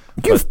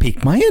 You've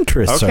piqued my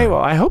interest, okay, sir.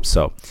 well, I hope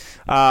so.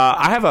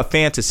 I have a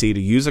fantasy to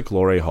use a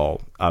glory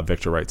hole,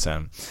 Victor writes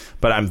in,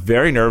 but I'm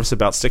very nervous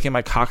about sticking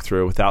my cock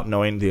through without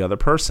knowing the other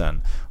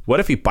person. What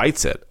if he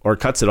bites it or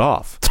cuts it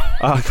off?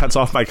 Cuts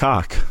off my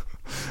cock.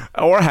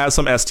 Or has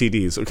some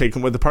STDs. Okay,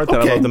 the part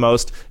that I love the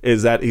most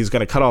is that he's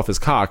going to cut off his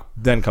cock,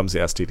 then comes the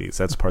STDs.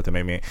 That's the part that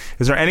made me...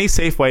 Is there any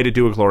safe way to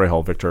do a glory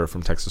hole? Victor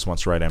from Texas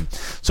wants to write in.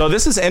 So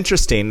this is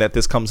interesting that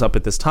this comes up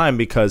at this time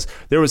because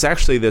there was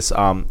actually this...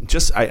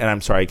 and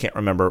I'm sorry, I can't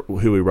remember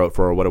who he wrote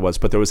for or what it was,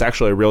 but there was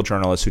actually a real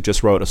journalist who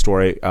just wrote a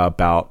story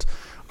about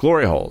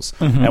glory holes.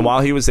 And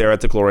while he was there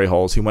at the glory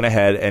holes, he went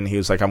ahead and he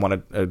was like, I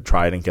want to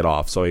try it and get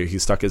off. So he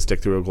stuck his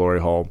dick through a glory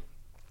hole.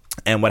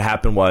 And what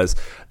happened was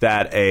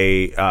that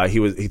he thought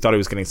he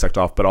was getting sucked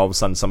off, but all of a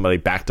sudden somebody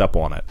backed up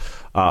on it.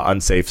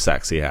 Unsafe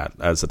sex he had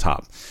as a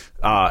top.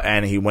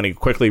 And when he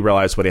quickly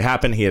realized what had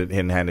happened, he had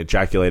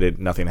ejaculated,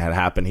 nothing had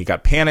happened. He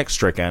got panic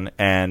stricken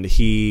and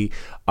he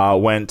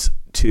went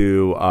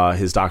to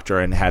his doctor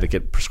and had to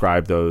get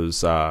prescribed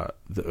those a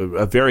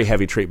very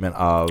heavy treatment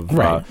of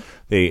the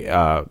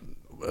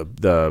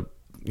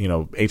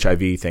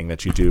HIV thing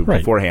that you do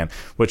beforehand,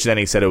 which then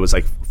he said it was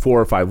like 4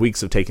 or 5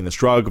 weeks of taking this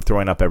drug, of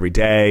throwing up every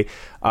day.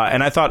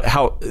 And I thought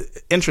how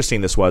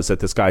interesting this was that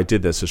this guy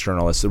did this, this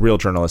journalist, the real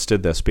journalist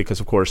did this, because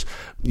of course,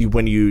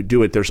 when you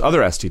do it, there's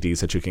other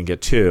STDs that you can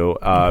get too.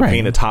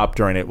 Being a top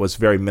during it was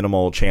very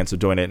minimal chance of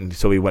doing it. And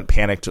so he went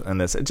panicked on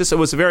this. It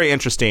was very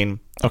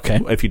interesting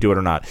if you do it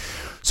or not.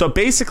 So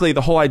basically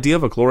the whole idea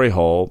of a glory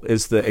hole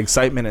is the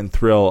excitement and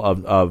thrill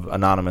of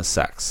anonymous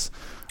sex.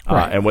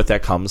 And with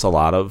that comes a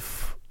lot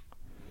of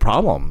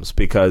problems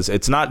because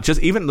it's not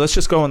just even let's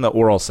just go in the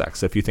oral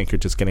sex. If you think you're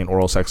just getting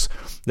oral sex,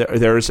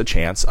 there is a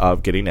chance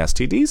of getting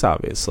STDs,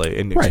 obviously,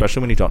 and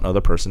especially when you don't know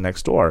the person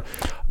next door.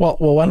 Well,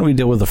 why don't we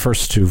deal with the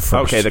first two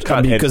first? Okay, the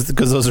cut because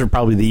those are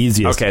probably the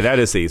easiest. Okay, that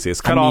is the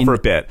easiest. Cut off for a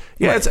bit.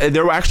 Yeah,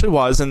 there actually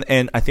was,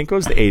 and I think it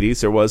was the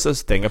 80s. There was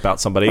this thing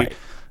about somebody.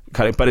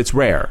 Cutting, but it's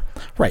rare,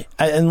 right?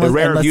 And the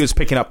rare view is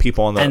picking up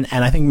people on the. And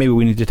I think maybe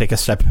we need to take a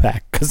step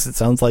back because it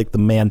sounds like the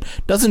man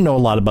doesn't know a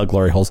lot about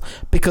glory holes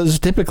because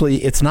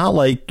typically it's not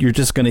like you're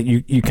just gonna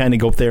you kind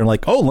of go up there and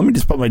like, oh, let me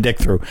just put my dick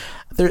through.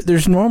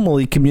 There's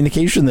normally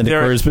communication that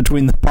occurs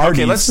between the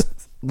parties. Okay,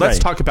 let's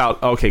talk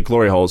about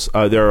glory holes.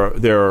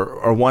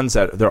 There are ones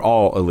that they're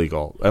all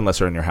illegal unless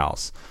they're in your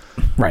house.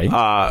 Right.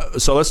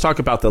 So let's talk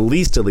about the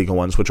least illegal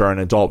ones, which are in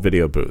adult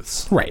video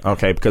booths. Right.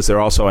 Okay, because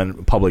they're also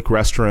in public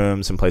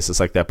restrooms and places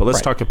like that. But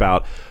let's talk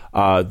about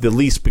the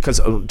least,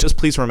 because just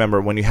please remember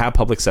when you have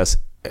public sex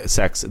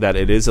that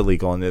it is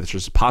illegal and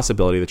there's a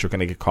possibility that you're going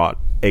to get caught,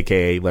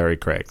 a.k.a. Larry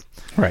Craig.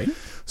 Right.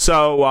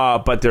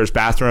 So, but there's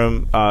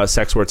bathroom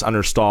sex where it's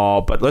under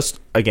stall. But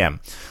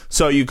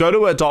so you go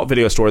to an adult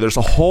video store. There's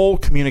a whole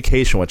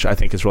communication, which I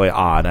think is really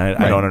odd.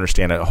 I don't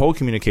understand it. A whole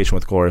communication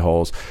with glory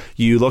holes.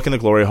 You look in the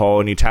glory hole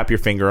and you tap your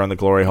finger on the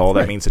glory hole.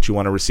 That means that you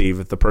want to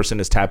receive. If the person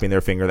is tapping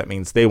their finger, that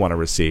means they want to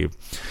receive.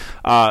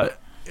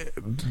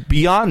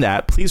 Beyond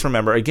that, please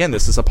remember, again,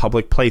 this is a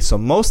public place. So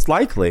most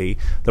likely,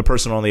 the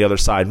person on the other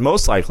side,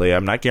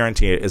 I'm not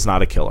guaranteeing it, is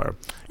not a killer.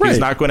 He's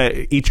not going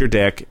to eat your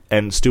dick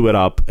and stew it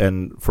up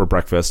for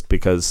breakfast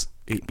because...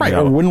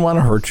 or wouldn't want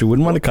to hurt you,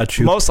 wouldn't want to cut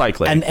you. Most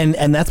likely.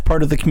 And that's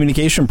part of the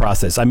communication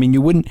process. I mean,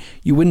 you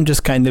wouldn't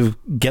just kind of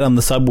get on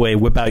the subway,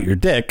 whip out your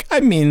dick.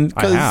 I mean...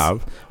 I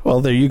have.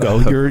 Well, there you go.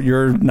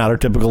 You're not our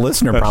typical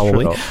listener,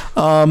 probably.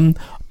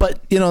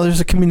 But,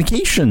 there's a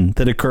communication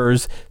that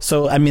occurs.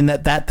 So, I mean,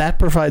 that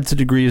provides a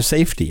degree of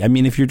safety. I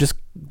mean, if you're just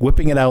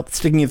whipping it out,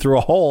 sticking it through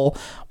a hole,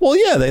 well,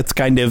 yeah, that's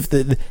kind of,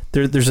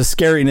 there's a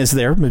scariness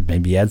there, but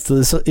maybe adds to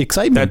this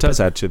excitement. That does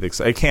add to the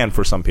excitement. It can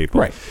for some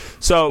people. Right.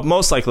 So,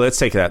 most likely, let's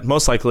take that.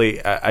 Most likely,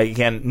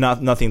 again,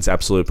 nothing's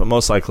absolute, but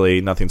most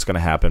likely nothing's going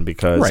to happen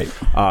because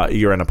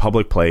you're in a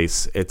public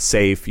place. It's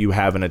safe. You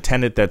have an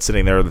attendant that's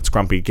sitting there that's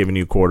grumpy, giving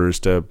you quarters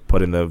to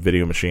put in the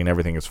video machine.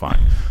 Everything is fine.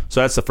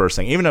 So, that's the first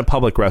thing. Even in a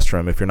public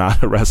restroom, if you're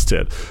not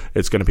arrested,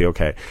 it's going to be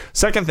okay.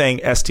 Second thing,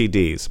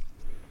 STDs.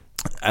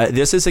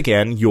 This is,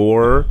 again,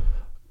 your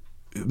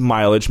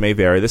mileage may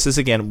vary. This is,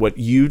 again, what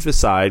you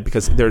decide,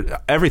 because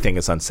everything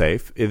is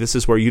unsafe. This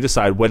is where you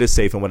decide what is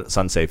safe and what is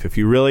unsafe. If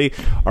you really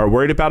are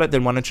worried about it,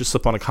 then why don't you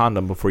slip on a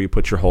condom before you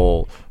put your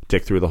whole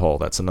dick through the hole?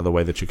 That's another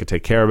way that you could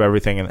take care of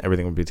everything, and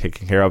everything would be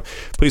taken care of.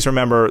 Please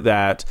remember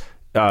that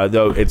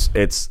though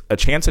it's a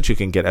chance that you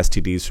can get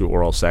STDs through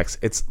oral sex,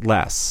 it's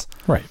less.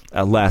 Right.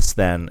 Less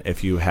than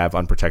if you have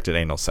unprotected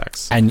anal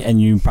sex.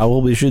 And you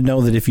probably should know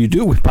that if you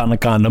do whip on a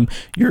condom,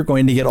 you're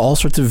going to get all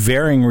sorts of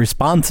varying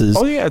responses.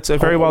 Oh yeah, it's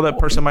very well that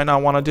person might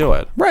not want to do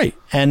it. Right.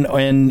 And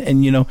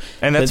you know,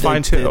 and that's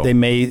fine too. They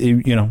may,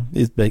 you know,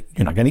 you're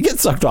not going to get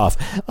sucked off.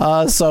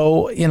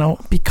 So, you know,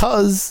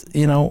 because,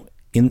 you know,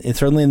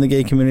 certainly in the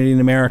gay community in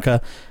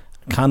America,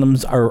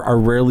 condoms are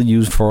rarely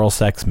used for oral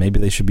sex. Maybe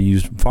they should be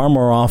used far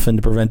more often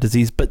to prevent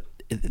disease, but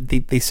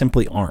they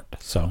simply aren't.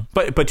 So,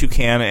 but you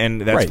can,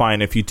 and that's right.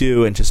 fine if you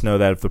do, and just know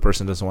that if the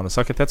person doesn't want to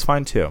suck it, that's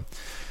fine too.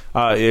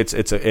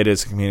 It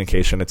is a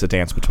communication. It's a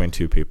dance between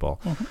two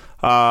people.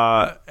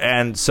 Mm-hmm.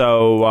 And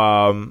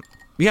so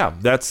yeah,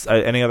 that's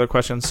any other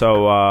questions?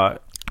 So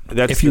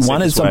that's if you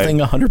wanted something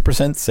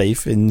 100%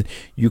 safe, and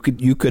you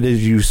could,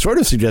 as you sort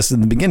of suggested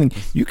in the beginning,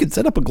 you could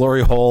set up a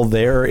glory hole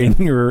there in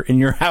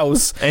your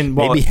house, and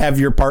maybe have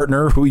your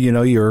partner who you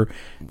know you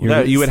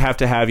would have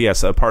to have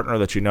a partner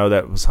that you know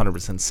that was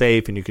 100%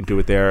 safe, and you can do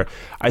it there.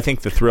 I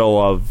think the thrill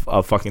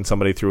of fucking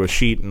somebody through a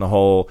sheet in the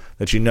hole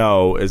that you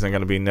know isn't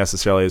going to be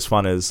necessarily as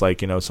fun as,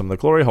 like, you know, some of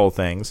the glory hole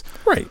things,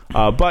 right?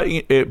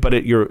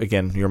 But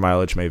your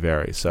mileage may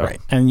vary, so right.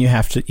 And you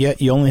have to you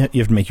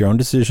have to make your own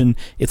decision.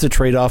 It's a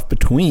trade-off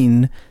between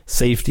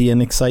safety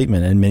and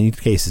excitement in many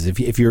cases. If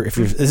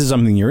this is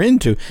something you're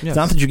into, it's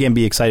not that you can't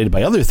be excited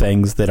by other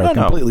things that are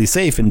completely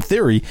safe in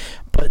theory,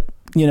 but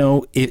you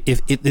know, if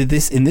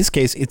in this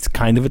case, it's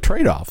kind of a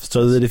trade-off.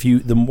 So that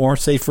the more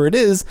safer it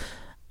is,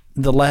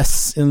 the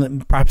less,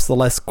 perhaps the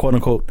less quote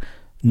unquote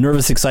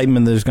nervous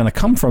excitement there's going to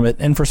come from it.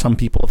 And for some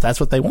people, if that's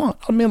what they want,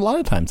 I mean, a lot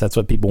of times that's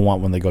what people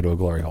want when they go to a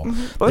glory hole.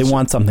 Mm-hmm. They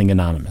want something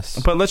anonymous.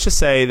 But let's just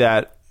say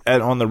that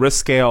on the risk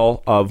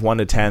scale of 1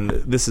 to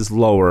 10, this is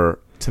lower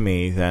to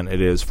me than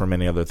it is for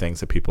many other things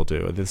that people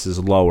do. This is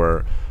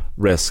lower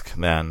risk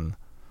than,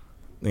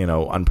 you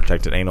know,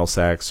 unprotected anal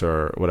sex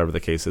or whatever the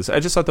case is.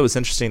 I just thought that was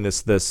interesting,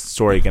 this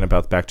story, again,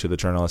 about back to the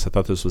journalist. I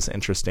thought this was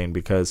interesting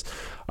because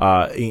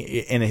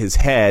in his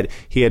head,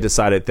 he had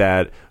decided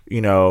that,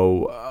 you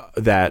know,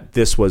 that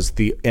this was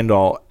the end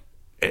all.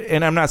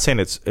 And I'm not saying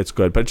it's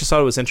good, but I just thought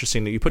it was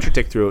interesting that you put your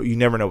dick through it, you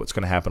never know what's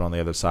going to happen on the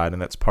other side,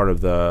 and that's part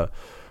of the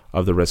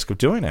risk of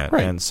doing it.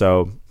 Right. And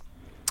so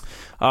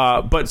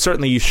but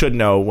certainly you should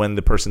know when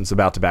the person's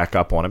about to back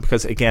up on it,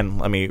 because, again,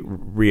 let me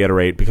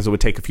reiterate, because it would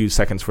take a few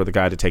seconds for the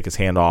guy to take his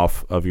hand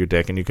off of your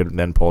dick, and you could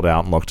then pull it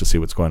out and look to see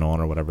what's going on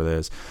or whatever it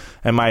is.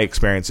 In my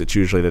experience, it's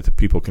usually that the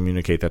people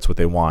communicate that's what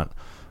they want,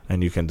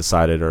 and you can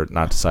decide it or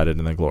not decide it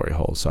in the glory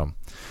hole. So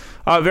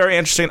very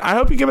interesting. I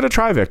hope you give it a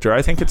try, Victor.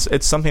 I think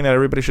it's something that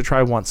everybody should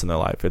try once in their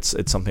life. It's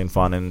something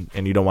fun,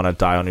 and you don't want to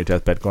die on your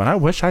deathbed going, I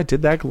wish I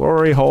did that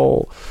glory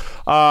hole.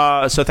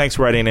 So thanks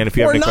for writing in. If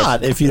you have any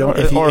questions, if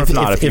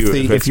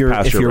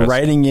you're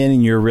writing in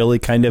and you're really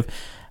kind of,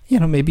 you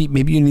know, maybe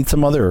you need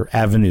some other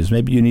avenues.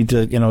 Maybe you need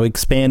to, you know,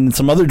 expand in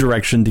some other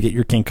direction to get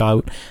your kink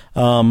out.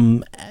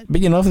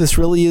 But, you know, if this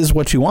really is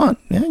what you want,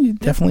 you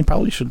definitely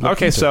probably should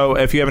look into so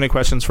if you have any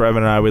questions for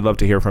Evan and I, we'd love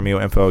to hear from you.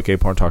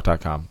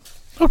 info@gayporntalk.com.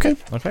 Okay.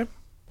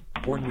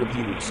 Porn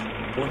reviews.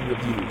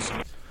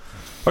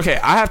 Okay,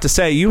 I have to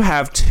say, you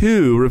have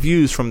 2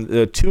 reviews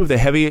from two of the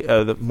heavy,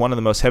 one of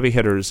the most heavy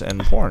hitters in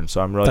porn. So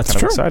I'm really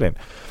excited.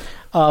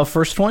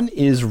 First one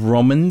is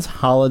Roman's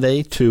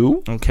Holiday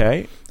 2.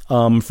 Okay.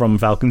 From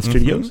Falcon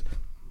Studios.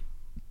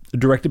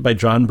 Directed by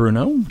John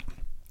Bruno.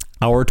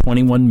 Hour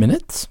 21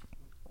 minutes.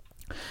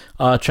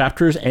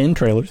 Chapters and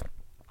trailers.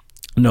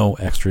 No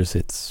extras.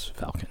 It's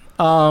Falcon.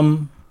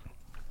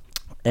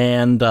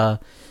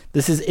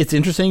 It's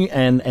interesting,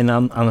 and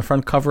on the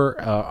front cover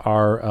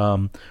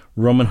are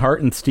Roman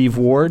Hart and Steve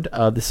Ward.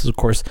 This is, of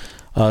course,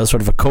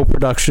 sort of a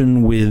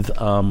co-production with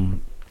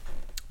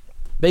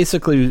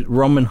basically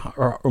Roman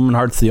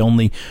Hart's the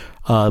only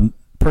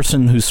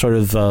person who's sort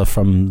of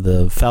from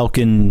the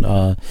Falcon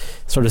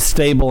sort of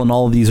stable, and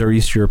all of these are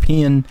East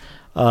European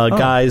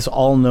guys,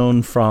 all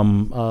known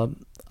from a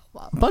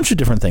bunch of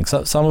different things.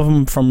 Some of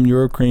them from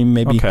Eurocream,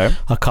 maybe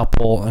a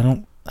couple.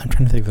 I'm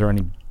trying to think if there are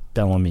any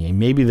Bellamy.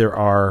 Maybe there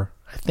are.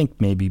 I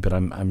think maybe, but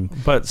I'm.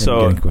 But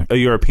so a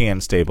European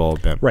stable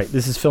bit. Right.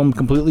 This is filmed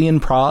completely in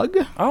Prague.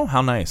 Oh,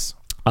 how nice.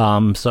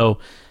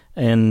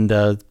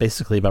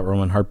 Basically about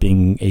Roman Hart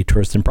being a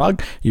tourist in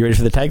Prague. You ready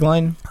for the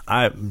tagline?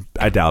 I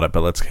doubt it,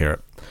 but let's hear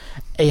it.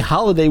 A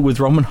holiday with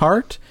Roman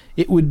Hart.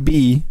 It would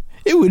be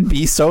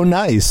so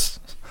nice.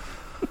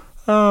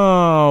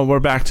 Oh, we're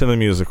back to the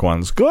music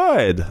ones.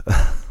 Good.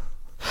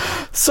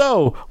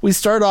 So we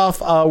start off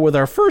with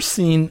our first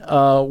scene,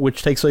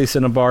 which takes place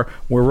in a bar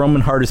where Roman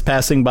Hart is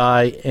passing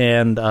by,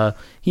 and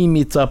he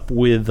meets up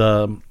with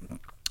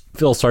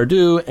Phil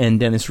Sardou and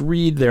Dennis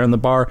Reed there on the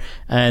bar.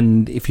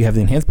 And if you have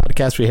the Enhanced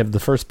podcast, we have the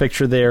first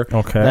picture there.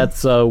 Okay.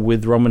 That's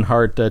with Roman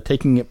Hart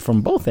taking it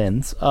from both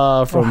ends,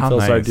 from Phil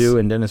nice. Sardou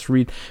and Dennis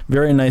Reed.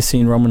 Very nice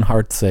scene. Roman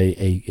Hart's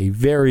a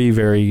very,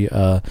 very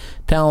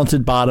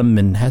talented bottom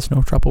and has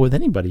no trouble with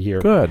anybody here.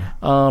 Good.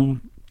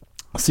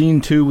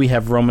 Scene 2, we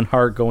have Roman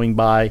Hart going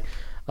by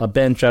a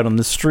bench out on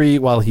the street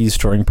while he's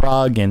touring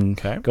Prague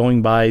and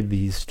going by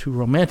these two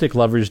romantic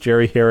lovers,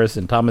 Jerry Harris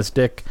and Thomas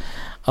Dick,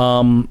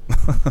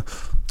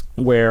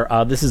 where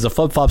this is a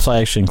flip-flop, so I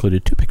actually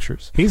included 2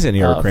 pictures. He's in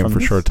Europreme for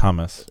sure,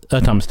 Thomas.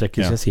 Thomas Dick,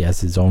 yes, he has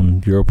his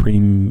own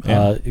Europreme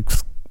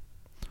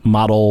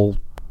model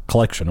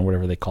collection or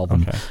whatever they call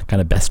them,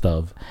 kind of best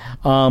of.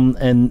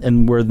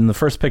 And where in the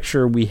first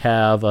picture we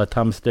have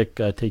Thomas Dick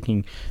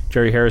taking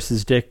Jerry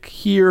Harris's dick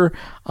here,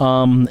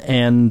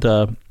 and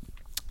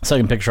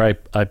second picture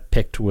I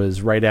picked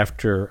was right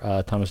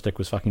after Thomas Dick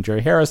was fucking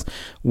Jerry Harris,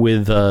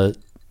 with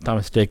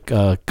Thomas Dick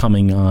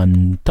coming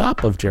on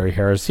top of Jerry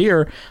Harris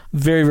here.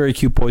 Very, very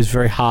cute boys,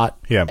 very hot.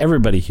 Yeah.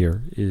 Everybody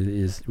here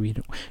is we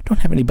don't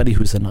have anybody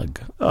who's a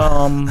nug.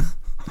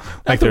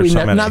 Not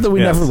that we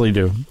never really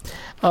do.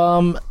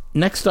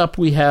 Next up,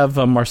 we have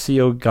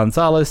Marcio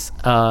Gonzalez,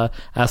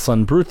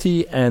 Aslan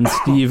Brutti, and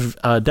Steve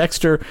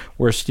Dexter,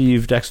 where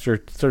Steve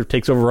Dexter sort of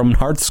takes over Roman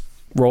Hart's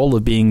role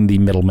of being the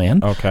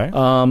middleman. Okay.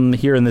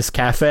 Here in this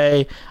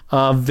cafe,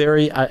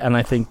 and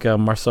I think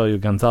Marcio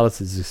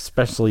Gonzalez is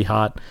especially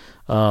hot,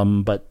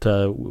 but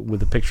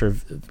with a picture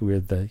of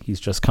where he's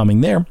just coming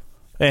there.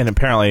 And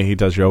apparently he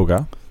does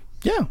yoga.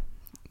 Yeah.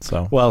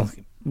 So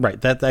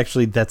right.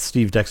 That's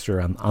Steve Dexter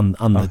on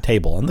the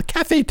table, on the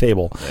cafe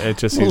table. It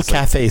just little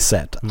cafe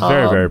set.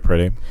 Very, very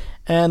pretty.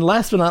 And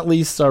last but not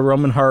least,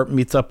 Roman Hart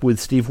meets up with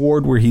Steve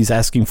Ward, where he's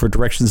asking for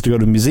directions to go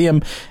to a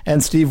museum,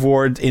 and Steve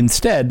Ward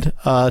instead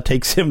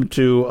takes him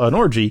to an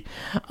orgy.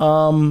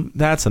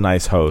 That's a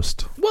nice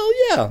host. Well,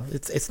 yeah,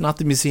 it's not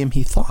the museum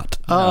he thought.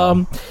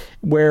 No.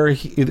 Where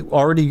he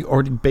already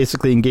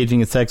basically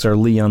engaging in sex are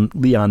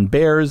Leon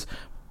Bears,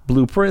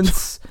 Blue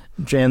Prince,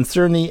 Jan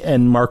Cerny,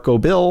 and Marco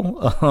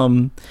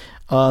Bill.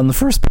 In the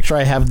first picture,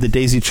 I have the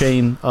daisy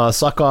chain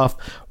suck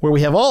off, where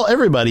we have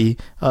everybody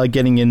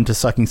getting into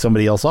sucking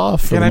somebody else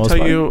off. Can I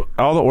tell you,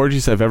 all the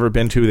orgies I've ever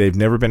been to, they've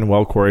never been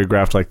well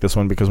choreographed like this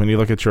one, because when you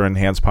look at your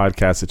Enhanced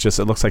podcast,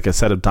 it looks like a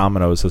set of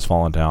dominoes has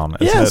fallen down.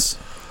 Yes.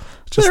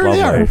 Just there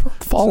lovely. They are.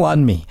 Fall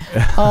on me.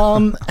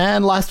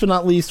 And last but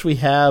not least, we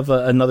have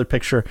another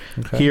picture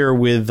here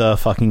with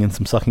fucking and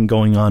some sucking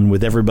going on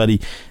with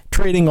everybody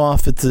trading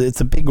off.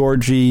 It's a big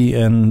orgy,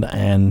 and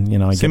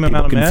I get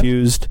people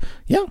confused.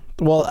 Yeah,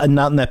 well,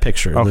 not in that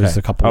picture. Okay. There's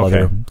a couple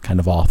other kind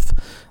of off.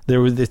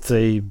 It's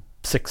a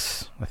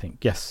 6, I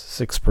think. Yes,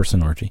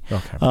 6-person orgy.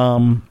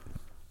 Okay.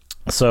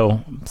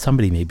 So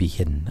somebody may be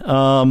hidden.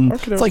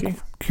 It's like,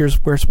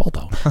 where's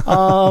Waldo?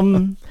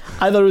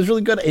 I thought it was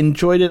really good. I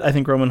enjoyed it. I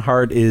think Roman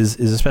Hart is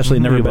especially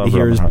in everybody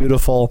here is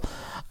beautiful.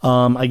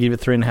 I gave it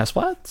 3.5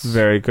 flats.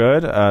 Very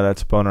good.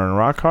 That's Boner and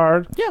Rock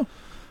Hard. Yeah.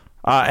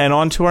 And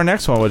on to our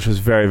next one, which was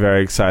very,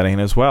 very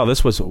exciting as well.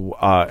 This was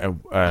a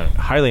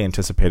highly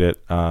anticipated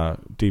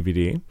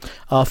DVD.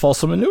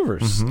 Folsom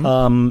Maneuvers.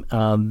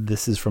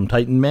 This is from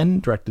Titan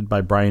Men, directed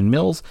by Brian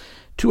Mills.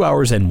 2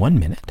 hours and 1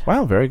 minute.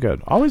 Wow, very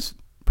good. Always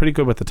pretty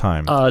good with the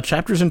time.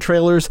 Chapters and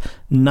trailers,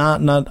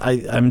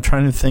 I'm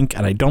trying to think,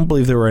 and I don't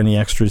believe there were any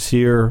extras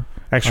here.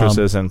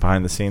 Extras and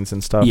behind the scenes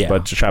and stuff,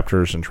 but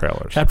chapters and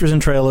trailers. Chapters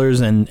and trailers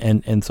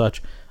and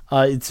such.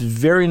 It's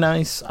very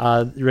nice.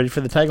 You ready for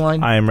the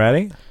tagline? I am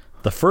ready.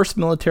 The first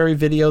military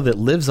video that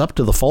lives up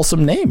to the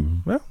Folsom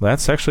name. Well,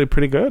 that's actually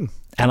pretty good.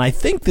 And I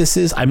think this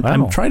is,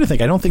 I'm trying to think,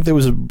 I don't think there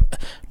was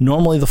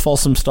normally the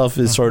Folsom stuff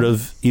is sort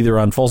of either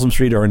on Folsom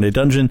Street or in a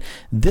dungeon.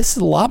 This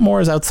is a lot more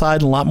is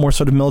outside, a lot more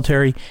sort of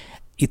military.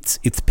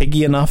 It's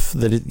piggy enough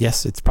that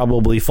it's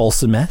probably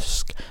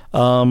Folsom-esque.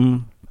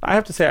 I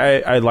have to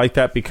say I like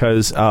that,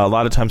 because a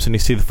lot of times when you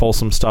see the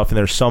Folsom stuff, and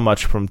there's so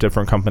much from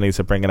different companies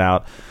that bring it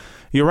out,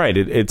 you're right.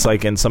 It's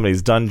like in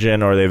somebody's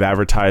dungeon, or they've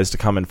advertised to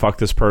come and fuck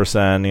this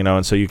person,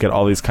 and so you get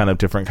all these kind of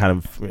different kind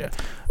of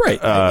right.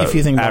 If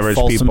you think about average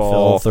Folsom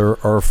people Filth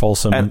or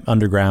Folsom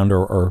Underground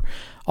or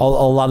a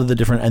lot of the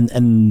different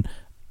and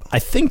I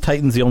think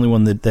Titan's the only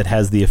one that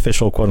has the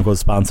official quote unquote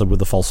sponsor with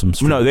the Folsom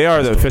Street. No, they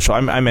are the official.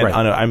 I meant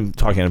I'm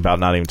talking about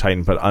not even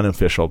Titan, but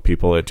unofficial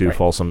people that do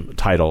Folsom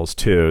titles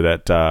too.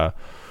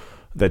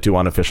 That do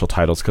unofficial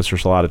titles, because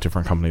there's a lot of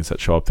different companies that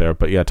show up there.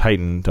 But yeah,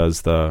 Titan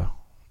does they're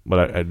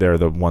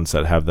the ones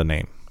that have the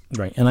name.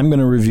 Right, and I'm going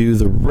to review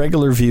the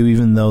regular view,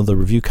 even though the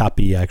review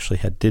copy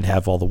actually did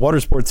have all the water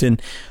sports in,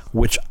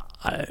 which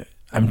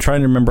I'm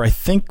trying to remember. I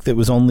think that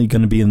was only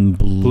going to be in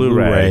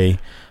Blu-ray.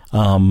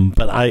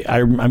 But I'm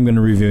going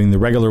to be reviewing the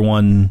regular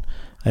one,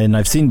 and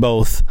I've seen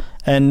both,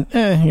 and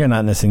you're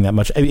not missing that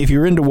much. If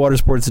you're into water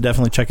sports,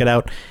 definitely check it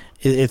out.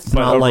 It's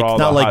not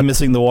like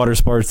missing the water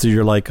sports. So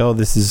you're like, oh,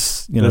 this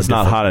is it's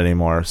not hot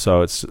anymore,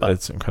 so it's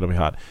incredibly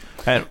hot.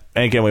 And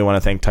again, we want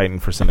to thank Titan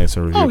for sending us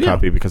a review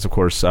copy, because of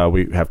course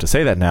we have to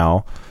say that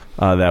now.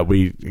 that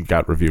we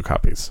got review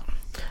copies.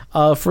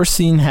 First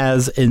scene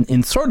has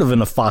in sort of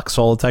in a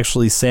foxhole. It's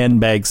actually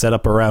sandbags set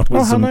up around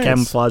with some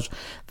camouflage.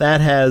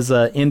 That has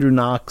Andrew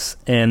Knox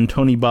and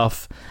Tony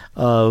Buff.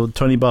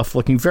 Tony Buff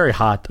looking very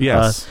hot.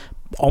 Yes,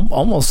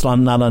 almost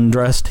not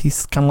undressed.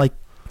 He's kind of like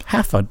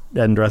half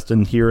undressed.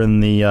 And here in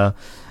the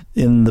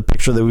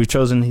picture that we've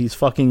chosen, he's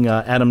fucking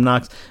Adam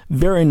Knox.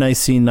 Very nice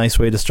scene. Nice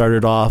way to start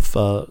it off.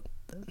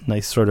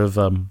 Nice sort of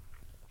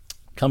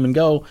come and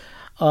go.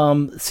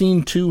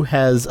 Scene 2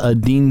 has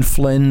Dean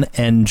Flynn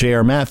and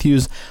J.R.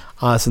 Matthews.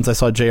 Since I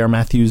saw J.R.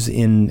 Matthews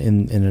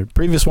in a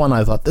previous one,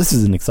 I thought this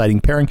is an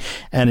exciting pairing,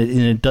 and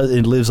it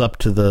lives up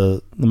to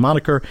the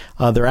moniker.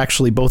 They're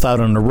actually both out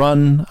on a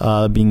run,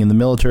 being in the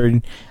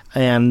military,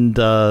 and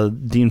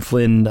Dean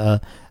Flynn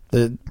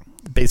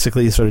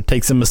basically sort of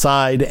takes him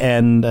aside,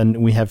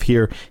 and we have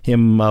here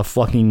him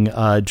fucking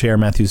J.R.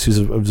 Matthews, who's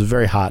a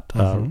very hot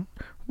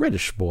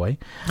reddish boy.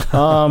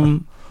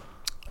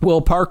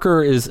 Will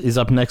Parker is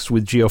up next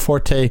with Gio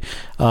Forte,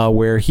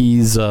 where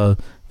he's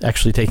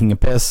actually taking a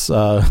piss,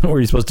 where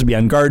he's supposed to be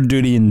on guard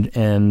duty,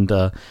 and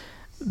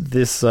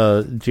this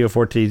Gio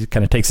Forte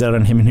kind of takes it out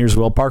on him, and here's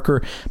Will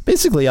Parker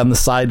basically on the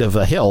side of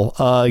a hill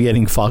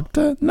getting fucked.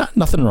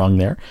 Nothing wrong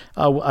there.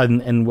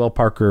 And Will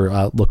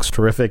Parker looks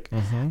terrific.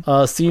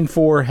 Scene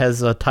 4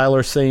 has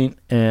Tyler Saint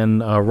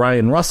and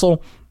Ryan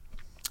Russell,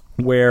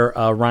 where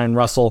Ryan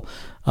Russell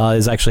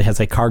actually has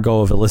a cargo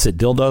of illicit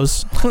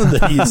dildos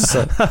that he's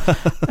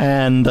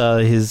and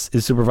his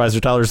supervisor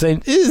Tyler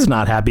Saint is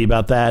not happy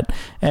about that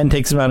and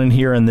takes him out in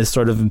here in this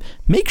sort of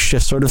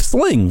makeshift sort of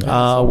sling,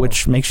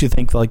 which makes you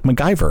think like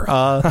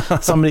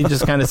MacGyver. Somebody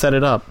just kind of set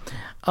it up.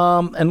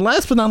 And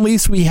last but not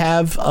least, we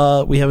have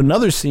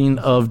another scene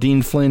of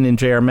Dean Flynn and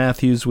J.R.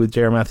 Matthews, with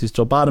J.R. Matthews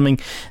still bottoming.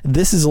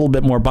 This is a little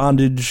bit more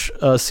bondage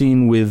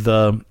scene with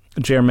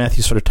J.R.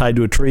 Matthews sort of tied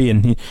to a tree,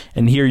 and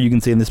here you can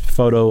see in this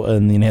photo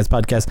in the Enhanced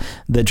podcast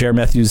that J.R.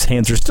 Matthews'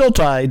 hands are still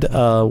tied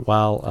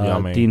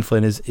while Dean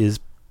Flynn is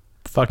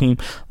fucking.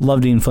 Love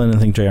Dean Flynn and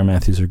think J.R.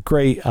 Matthews are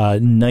great.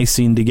 Nice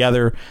scene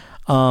together.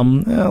 A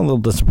little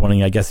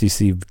disappointing, I guess. You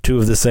see two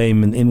of the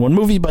same in one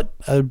movie, but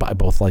I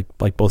both like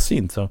both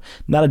scenes, so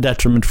not a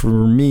detriment for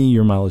me.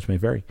 Your mileage may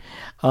vary.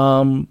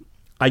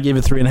 I gave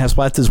it 3.5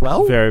 splats as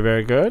well. Very,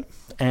 very good.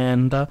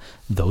 And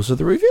those are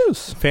the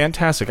reviews.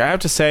 Fantastic. I have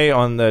to say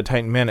on the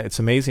Titan Men, it's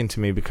amazing to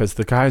me because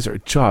the guys are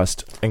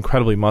just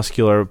incredibly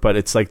muscular, but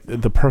it's like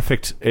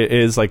it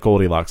is like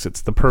Goldilocks.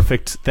 It's the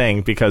perfect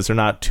thing because they're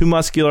not too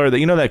muscular.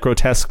 That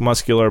grotesque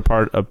muscular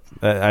part of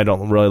I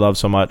don't really love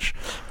so much.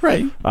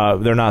 Right.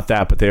 They're not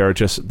that, but they are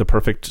just the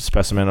perfect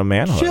specimen of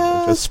manhood.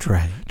 Just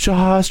right.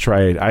 Just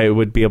right. I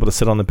would be able to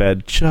sit on the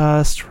bed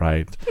just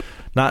right.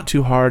 Not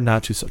too hard,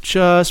 not too soft,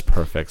 just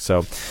perfect.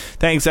 So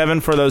thanks, Evan,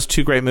 for those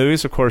 2 great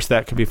movies. Of course,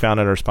 that can be found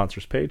at our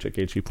sponsors page at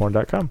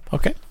gatecheapporn.com.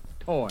 Okay.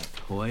 Toy.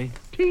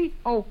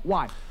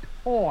 T-O-Y.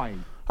 Toy.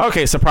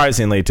 Okay,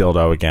 surprisingly,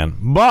 dildo again.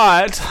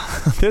 But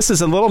this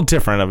is a little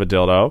different of a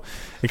dildo.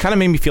 It kind of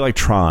made me feel like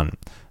Tron,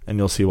 and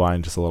you'll see why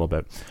in just a little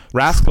bit.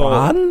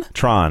 Rascal.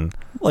 Tron.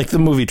 Like the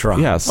movie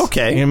Tron. Yes.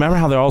 Okay. You remember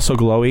how they're all so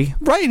glowy?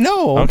 Right,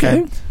 no.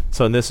 Okay.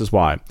 So this is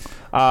why.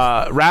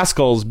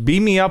 Rascals,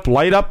 beam me up,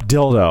 light up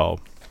dildo.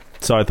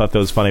 So I thought that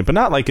was funny, but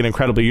not like an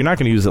incredibly. You're not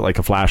going to use it like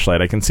a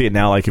flashlight. I can see it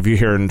now. Like if you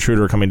hear an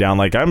intruder coming down,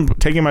 like I'm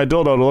taking my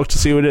dildo to look to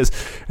see what it is.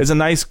 It's a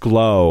nice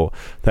glow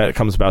that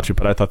comes about you.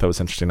 But I thought that was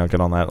interesting. I'll get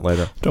on that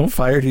later. Don't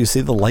fire till you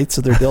see the lights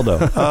of their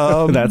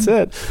dildo. That's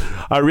it.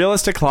 A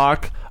realistic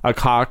clock.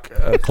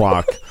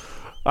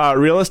 A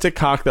realistic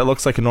cock that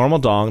looks like a normal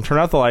dong. Turn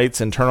out the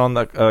lights and turn on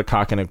the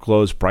cock, and it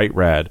glows bright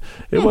red.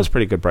 It was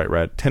pretty good bright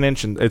red.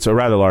 10-inch. It's a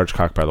rather large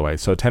cock, by the way.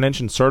 So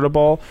 10-inch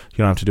insertable. You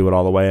don't have to do it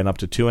all the way, and up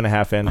to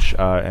 2.5-inch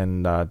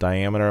in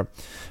diameter.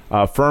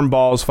 Firm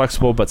balls,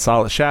 flexible but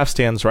solid shaft,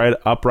 stands right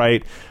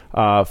upright,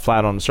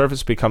 flat on the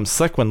surface. Becomes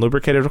slick when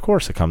lubricated. Of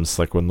course, it comes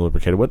slick when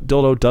lubricated. What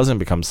dildo doesn't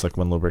become slick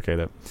when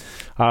lubricated?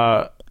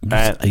 I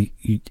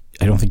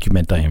don't think you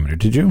meant diameter,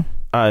 did you?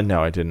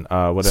 No, I didn't.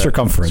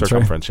 Circumference,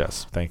 right?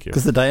 Yes. Thank you.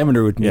 Because the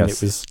diameter would mean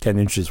it was 10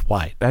 inches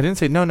wide. I didn't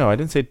say no. I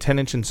didn't say 10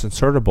 inches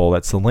insertable.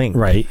 That's the length,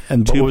 right?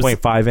 And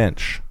 2.5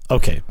 inch.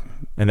 Okay,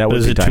 and that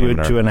would be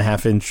diameter.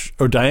 2.5 inch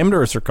or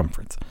diameter or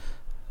circumference?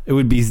 It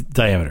would be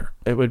diameter.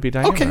 It would be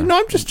diameter. Okay, no,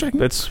 I'm just checking.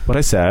 That's what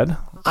I said.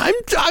 I'm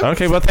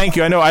okay. Well, thank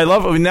you. I know. I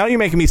love. Now you're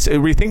making me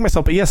rethink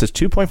myself. But yes, it's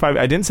 2.5.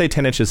 I didn't say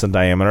 10 inches in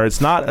diameter.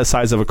 It's not a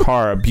size of a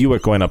car, a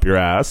Buick going up your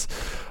ass.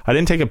 I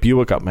didn't take a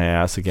Buick up my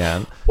ass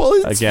again. Well,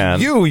 it's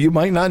you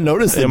might not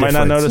notice it. You might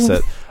not notice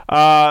it.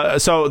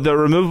 So the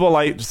removable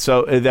light,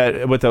 so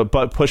that with a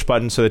push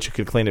button, so that you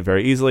can clean it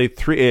very easily.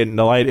 The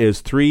light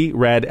is 3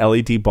 red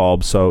LED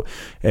bulbs, so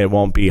it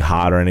won't be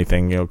hot or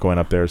anything. Going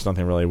up there, it's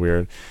nothing really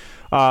weird.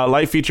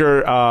 Light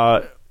feature.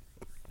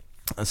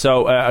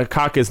 So a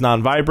cock is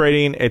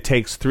non-vibrating. It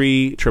takes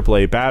 3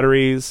 AAA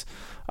batteries.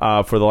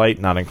 for the light,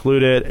 not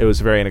included. It was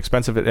very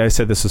inexpensive. I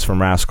said this is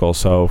from Rascal,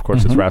 so of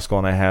course it's Rascal,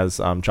 and it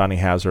has Johnny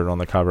Hazard on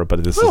the cover,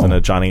 but this isn't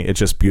a Johnny. It's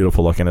just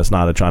beautiful looking. It's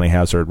not a Johnny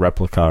Hazard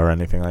replica or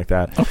anything like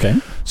that. Okay.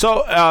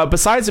 So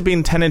besides it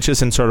being 10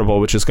 inches insertable,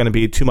 which is going to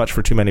be too much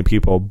for too many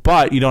people,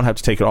 but you don't have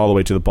to take it all the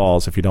way to the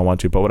balls if you don't want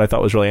to. But what I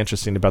thought was really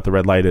interesting about the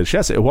red light is,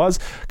 yes, it was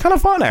kind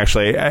of fun,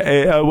 actually.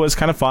 It was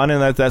kind of fun,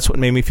 and that's what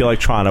made me feel like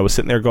Tron. I was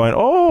sitting there going,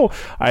 oh,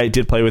 I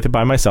did play with it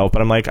by myself,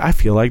 but I'm like, I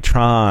feel like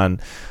Tron.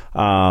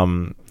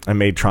 I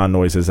made Tron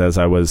noises as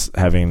I was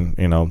having,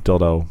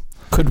 dildo.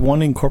 Could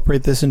one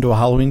incorporate this into a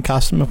Halloween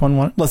costume if one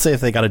wanted? Let's say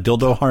if they got a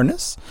dildo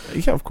harness.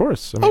 Yeah, of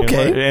course. I mean,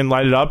 okay. And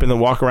light it up and then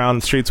walk around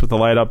the streets with the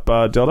light up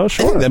dildo.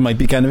 Sure. I think that might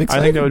be kind of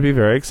exciting. I think that would be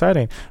very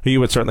exciting. You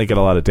would certainly get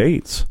a lot of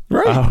dates.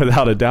 Right.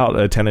 Without a doubt,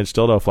 a 10-inch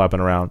dildo flapping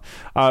around.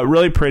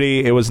 Really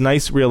pretty. It was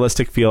nice,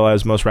 realistic feel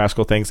as most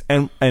Rascal things.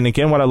 And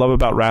again, what I love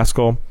about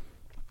Rascal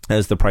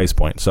is the price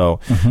point.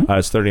 So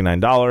it's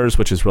 $39,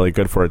 which is really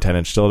good for a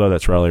 10-inch dildo.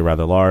 That's really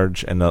rather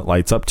large, and it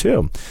lights up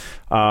too.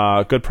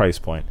 Good price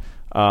point.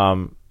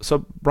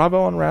 So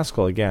bravo on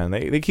Rascal again.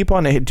 They keep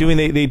on doing.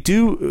 They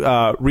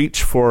do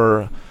reach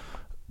for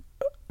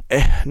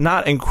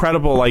not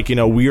incredible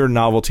weird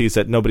novelties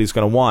that nobody's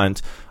going to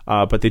want,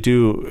 but they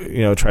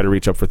do try to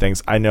reach up for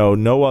things. I know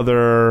no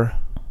other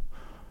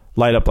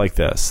light up like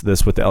this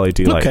with the LED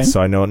lights. Okay.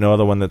 So I know no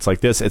other one that's like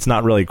this. It's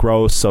not really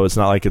gross, so it's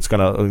not like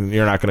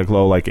you're not gonna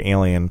glow like an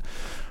alien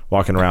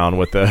walking around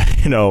with the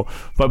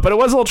but it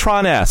was a little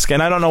Tron-esque,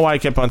 and I don't know why I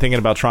kept on thinking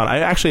about Tron. I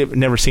actually have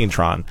never seen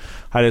Tron.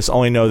 I just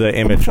only know the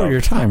image. Before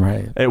your time,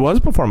 right? It was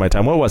before my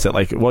time. What was it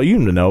like? Well,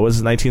 was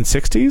it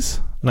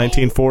 1960s,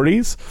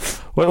 1940s?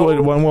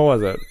 When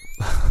was it?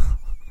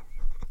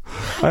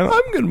 I'm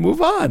gonna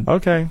move on.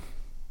 Okay.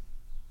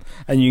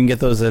 And you can get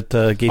those at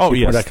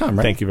gatecheapporn.com,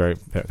 right? Thank you very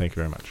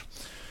much.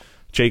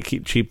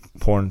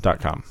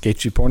 gatecheapporn.com.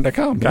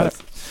 gatecheapporn.com. Got it. I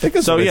think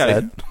that's what I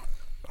said.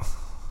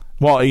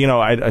 Well,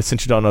 I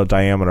since you don't know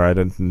diameter, I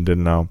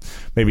didn't know.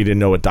 Maybe you didn't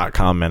know what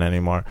 .com meant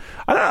anymore.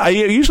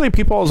 Usually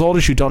people as old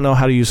as you don't know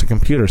how to use a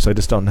computer, so I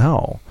just don't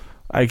know.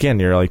 Again,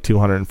 you're like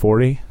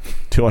 240,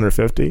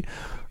 250.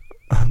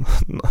 We're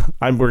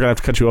gonna have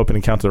to cut you open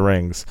and count the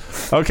rings.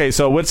 Okay,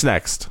 so what's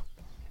next?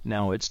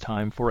 Now it's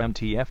time for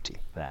MTFT.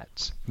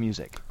 That's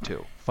music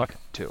to fuck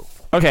to.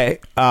 Okay.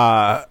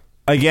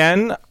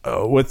 Again,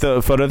 with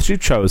the photo that you've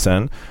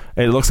chosen,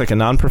 it looks like a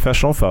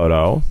non-professional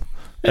photo.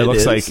 It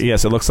looks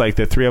like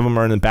the three of them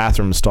are in the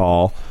bathroom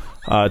stall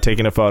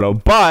taking a photo,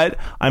 but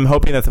I'm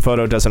hoping that the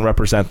photo doesn't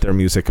represent their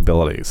music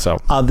abilities. So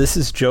this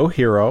is Joe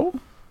Hero.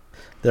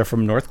 They're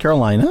from North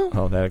Carolina.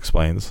 Oh, that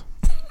explains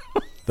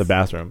the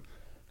bathroom.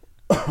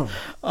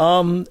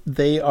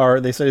 They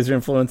study their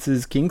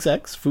influences: King's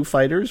X, Foo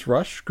Fighters,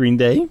 Rush, Green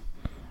Day.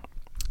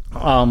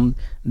 Their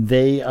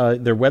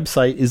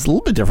website is a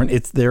little bit different.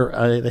 It's they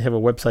have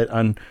a website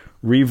on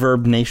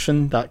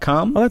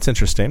ReverbNation.com. Oh, that's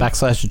interesting. /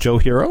 Joe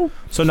Hero.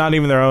 So not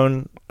even their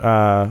own.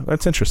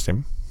 That's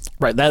interesting.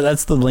 Right.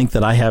 That's the link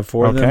that I have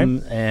for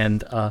them.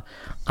 And I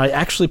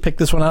actually picked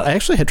this one out. I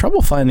actually had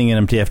trouble finding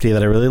an MTFT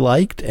that I really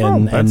liked.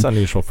 And that's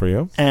unusual for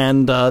you.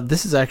 And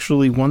this is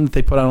actually one that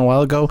they put on a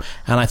while ago.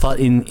 And I thought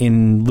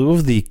in lieu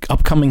of the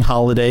upcoming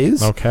holidays,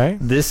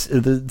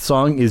 the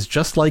song is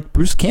just like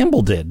Bruce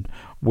Campbell did,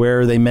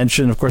 where they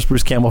mention, of course,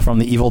 Bruce Campbell from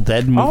the Evil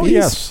Dead movies. Oh,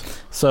 yes.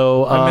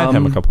 So I met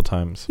him a couple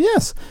times.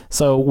 Yes.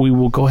 So we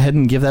will go ahead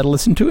and give that a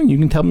listen to, and you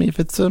can tell me if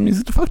it's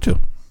music to fuck to.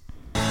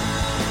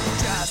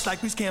 Just like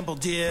Bruce Campbell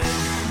did. Be the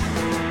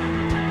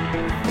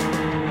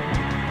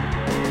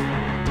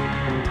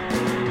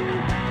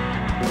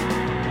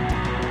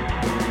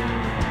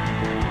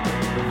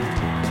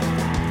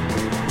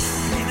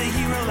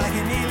hero like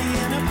an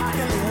alien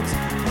apocalypse.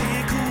 Play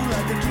it cool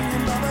like the king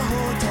and Baba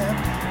Hotep.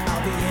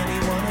 I'll be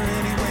anyone or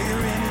anyway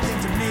or anything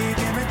to make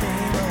everything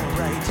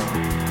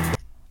alright.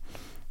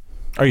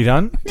 Are you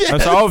done?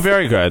 Yes. Oh,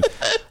 very good.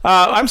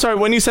 I'm sorry.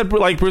 When you said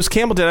like Bruce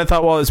Campbell did, I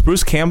thought, well, is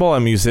Bruce Campbell a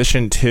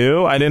musician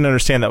too? I didn't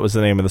understand that was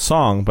the name of the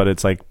song, but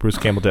it's like Bruce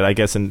Campbell did, I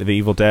guess, in The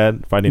Evil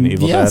Dead, Fighting the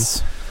Evil Dead.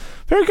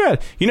 Very good.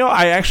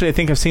 I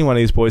think I've seen one of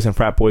these boys in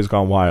Frat Boys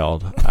Gone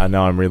Wild.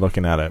 Now I'm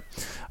re-looking at it.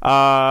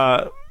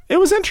 It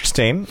was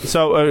interesting.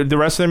 So the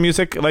rest of their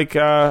music,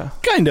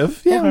 kind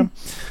of, yeah. Okay.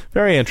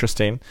 Very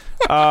interesting.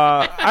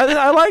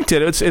 I liked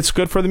it. It's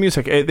good for the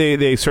music.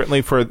 They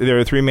certainly they're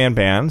a 3-man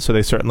band, so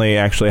they certainly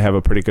actually have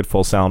a pretty good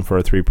full sound for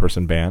a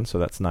 3-person band. So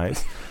that's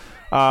nice.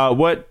 And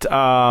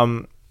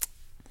one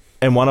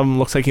of them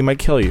looks like he might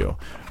kill you.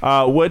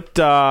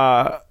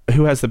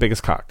 Who has the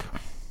biggest cock?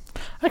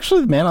 Actually,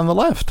 the man on the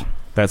left.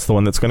 That's the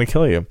one that's going to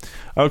kill you.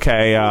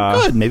 Okay.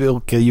 Good. Maybe it'll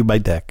kill you by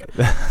dick.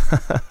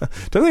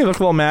 Doesn't he look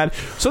a little mad?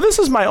 So this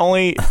is my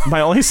only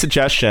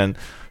suggestion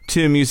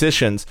to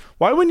musicians.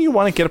 Why wouldn't you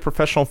want to get a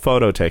professional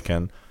photo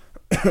taken?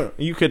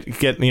 You could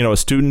get a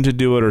student to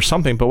do it or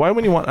something, but why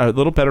wouldn't you want a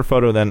little better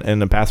photo than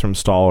in a bathroom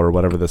stall or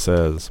whatever this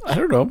is? I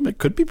don't know. It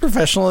could be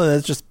professional, and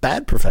it's just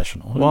bad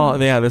professional.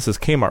 Well, yeah, this is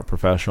Kmart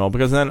professional,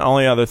 because then the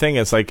only other thing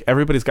is like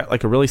everybody's got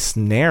like a really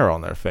snare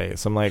on their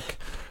face. I'm like,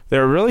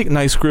 They're a really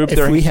nice group.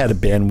 If we had a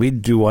band,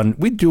 we'd do one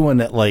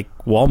at like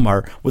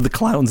Walmart with the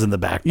clowns in the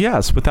back.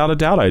 Yes, without a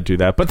doubt, I'd do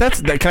that. But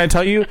can I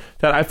tell you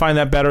that I find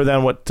that better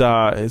than what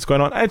is going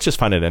on? I just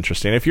find it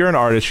interesting. If you're an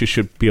artist, you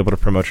should be able to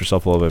promote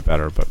yourself a little bit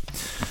better.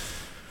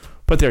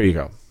 But there you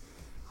go.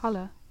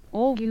 Holla,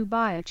 all you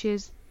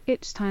bitches,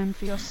 it's time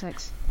for your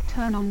sex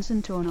turn-ons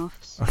and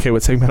turn-offs. Okay,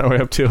 what segment are we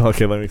up to?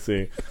 Okay, let me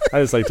see.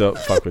 I just like to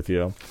fuck with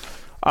you.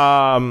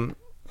 Long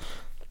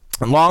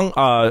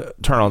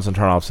turn-ons and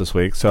turn-offs this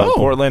week. So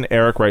Portland,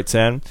 Eric writes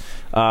in,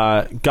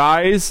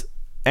 guys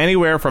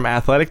anywhere from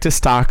athletic to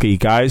stocky,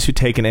 guys who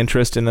take an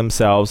interest in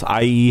themselves,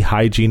 i.e.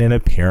 hygiene and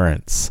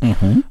appearance.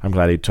 I'm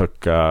glad he did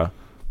that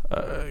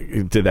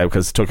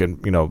because it took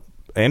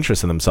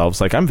interest in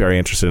themselves. Like, I'm very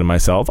interested in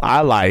myself.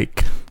 I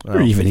like... or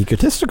even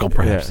egotistical,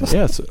 perhaps.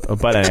 Yes.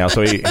 But anyhow,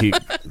 so he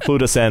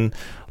clued us in.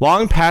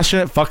 Long,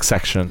 passionate fuck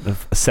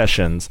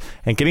sessions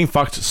and getting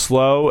fucked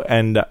slow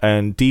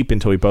and deep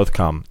until we both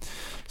come.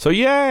 So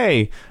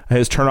yay!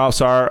 His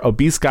turnoffs are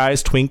obese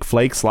guys, twink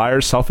flakes,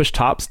 liars, selfish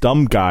tops,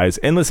 dumb guys,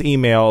 endless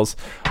emails,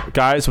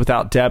 guys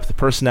without depth,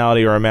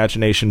 personality, or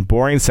imagination,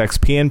 boring sex,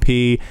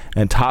 PNP,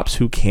 and tops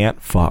who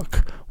can't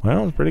fuck.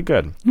 Well, it's pretty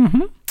good.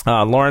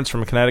 Lawrence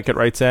from Connecticut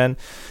writes in,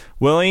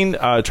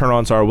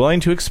 turn-ons are willing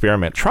to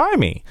experiment. Try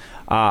me.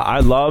 I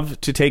love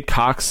to take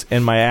cocks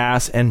in my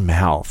ass and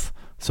mouth.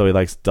 So he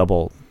likes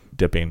double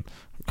dipping.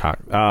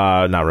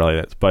 Not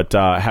really, but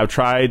have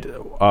tried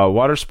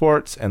water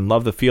sports and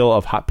love the feel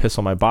of hot piss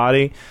on my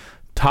body.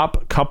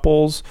 Top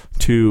couples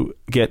to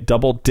get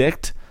double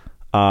dicked,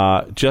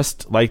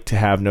 just like to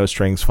have no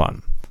strings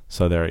fun.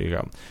 So there you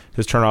go.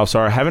 His turnoffs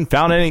are, haven't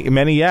found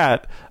many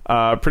yet,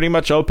 pretty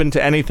much open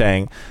to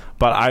anything,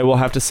 but I will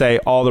have to say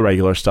all the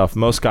regular stuff.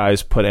 Most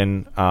guys put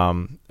in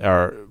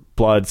are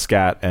blood,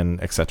 scat,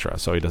 and etc.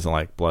 So he doesn't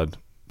like blood,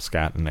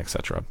 scat, and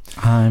etc.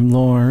 I'm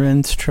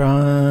Lawrence,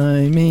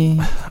 try me.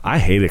 I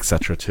hate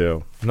etc.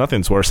 too.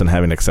 Nothing's worse than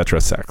having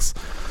etc. sex.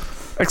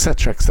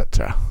 Etc.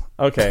 etc.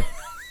 Okay.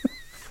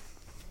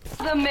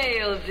 The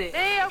mail's it.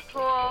 They are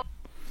cool.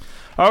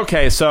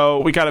 Okay, so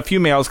we got a few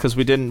mails because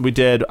we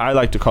did. I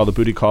like to call the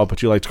booty call,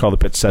 but you like to call the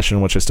pitch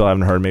session, which I still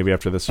haven't heard. Maybe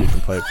after this you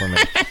can play it for me.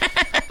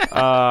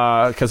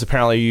 Because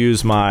apparently you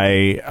use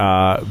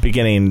my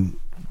beginning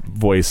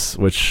voice,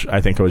 which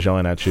I think I was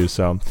yelling at you.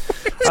 So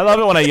I love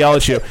it when I yell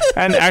at you.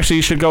 And actually,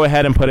 you should go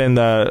ahead and put in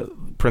the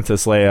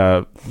Princess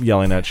Leia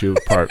yelling at you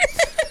part.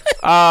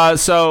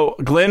 So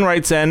Glenn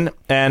writes in,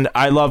 and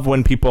I love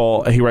when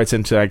he writes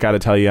into, I gotta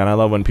tell you, and I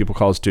love when people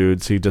call us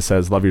dudes. He just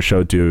says, love your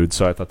show, dude.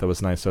 So I thought that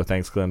was nice. So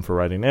thanks, Glenn, for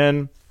writing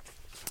in.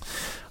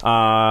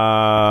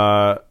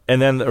 And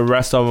then the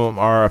rest of them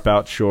are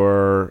about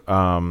your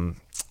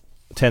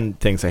 10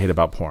 things I hate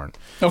about porn.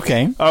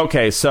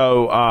 Okay,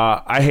 so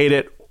I hate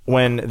it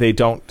when they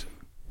don't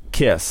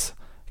kiss,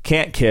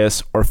 can't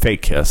kiss, or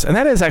fake kiss. And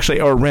that is actually,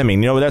 or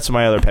rimming. That's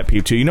my other pet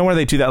peeve too. Where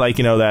they do that, like,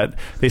 that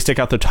they stick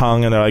out their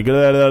tongue and they're like,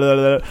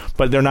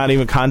 but they're not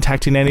even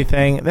contacting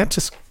anything. That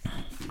just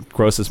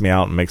grosses me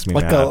out and makes me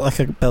mad. Like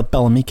a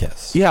Bellamy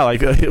kiss. Yeah,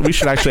 like we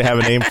should actually have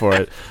a name for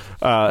it.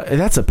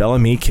 That's a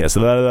Bellamy kiss.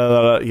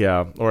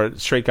 Yeah, or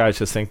straight guys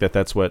just think that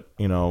that's what,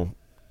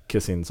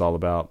 kissing's all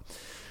about.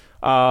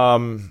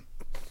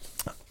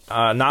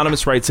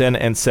 Anonymous writes in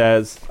and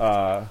says,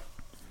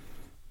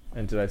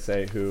 and did I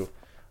say who?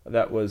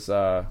 That was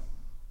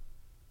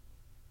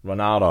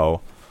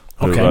Ronaldo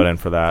who wrote in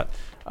for that.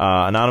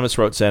 Anonymous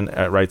writes in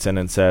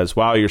and says,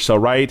 wow, you're so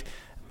right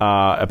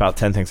about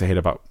 10 things I hate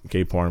about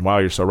gay porn. Wow,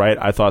 you're so right.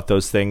 I thought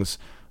those things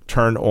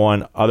turned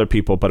on other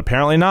people, but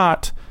apparently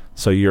not.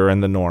 So you're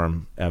in the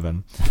norm,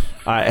 Evan.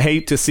 I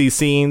hate to see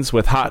scenes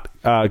with hot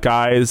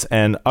guys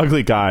and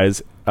ugly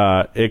guys.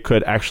 It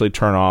could actually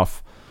turn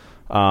off.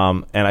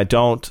 And I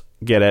don't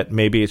get it.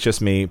 Maybe it's just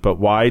me, but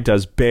why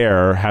does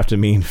bear have to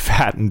mean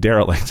fat and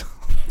derelict?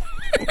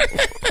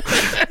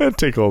 It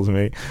tickles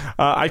me.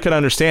 I could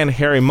understand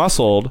hairy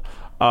muscled,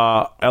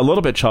 a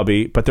little bit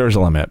chubby, but there's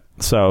a limit.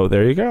 So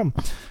there you go.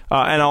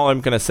 And all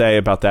I'm going to say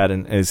about that,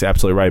 and is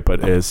absolutely right,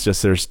 but is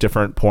just there's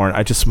different porn.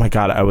 My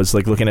God, I was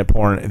like looking at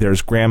porn.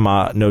 There's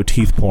grandma no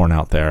teeth porn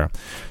out there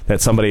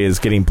that somebody is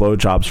getting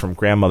blowjobs from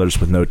grandmothers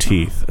with no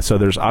teeth. So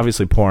there's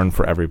obviously porn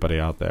for everybody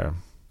out there.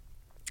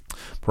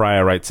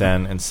 Pariah writes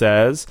in and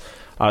says,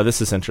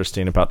 this is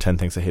interesting about 10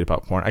 things I hate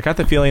about porn. I got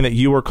the feeling that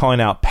you were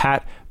calling out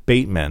Pat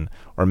Bateman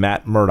or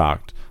Matt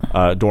Murdock,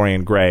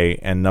 Dorian Gray,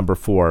 and number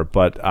 4,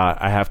 but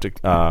I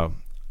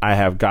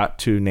have got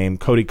to name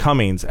Cody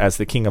Cummings as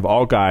the king of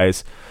all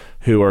guys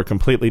who are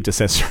completely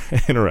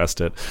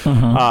disinterested.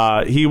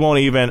 He won't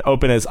even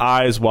open his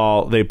eyes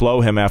while they blow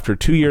him. After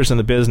 2 years in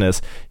the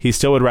business, he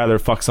still would rather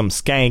fuck some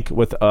skank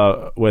with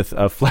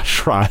a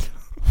flesh rod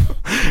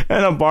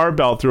and a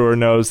barbell through her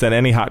nose than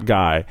any hot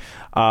guy.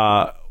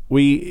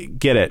 We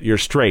get it. You're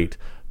straight.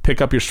 Pick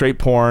up your straight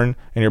porn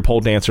and your pole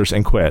dancers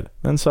and quit.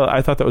 And so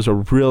I thought that was a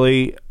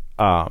really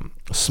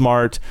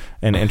smart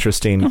and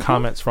interesting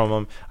comments from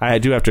him. I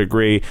do have to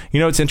agree.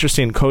 It's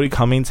interesting. Cody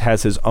Cummings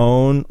has his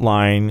own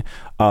line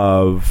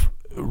of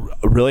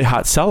really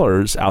hot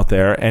sellers out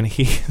there, and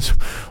he's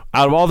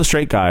out of all the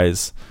straight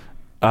guys,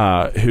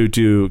 who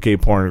do gay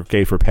porn or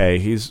gay for pay.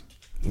 He's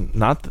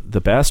not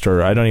the best,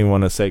 or I don't even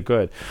want to say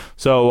good.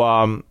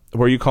 So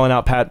were you calling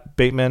out Pat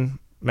Bateman,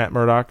 Matt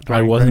Murdock?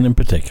 I wasn't in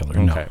particular.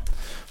 No. Okay.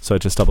 So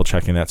just double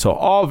checking that. So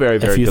all very,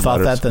 very good letters. If you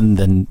thought that,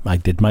 then I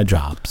did my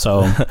job.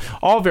 So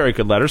all very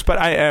good letters. But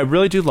I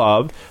really do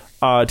love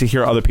to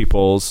hear other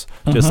people's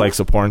dislikes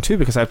of porn too,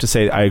 because I have to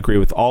say I agree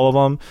with all of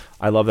them.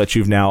 I love that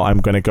I'm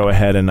going to go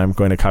ahead and I'm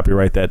going to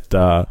copyright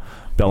that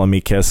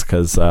Bellamy kiss,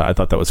 because I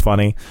thought that was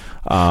funny.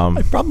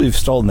 I probably have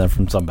stolen that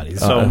from somebody.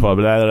 So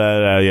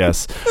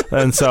yes.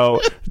 And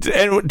so,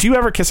 and do you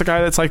ever kiss a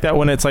guy that's like that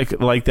when it's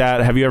like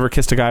that? Have you ever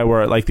kissed a guy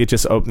where like they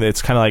just open?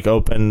 It's kind of like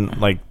open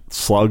like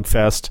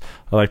slugfest.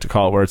 I like to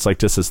call it, where it's like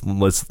just his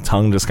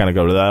tongue just kind of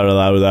go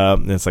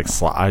and it's like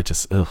I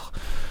just ugh.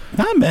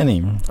 Not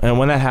many. And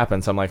when that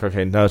happens, I'm like,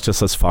 okay, no,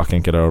 let's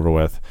fucking get it over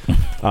with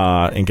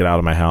and get out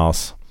of my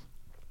house.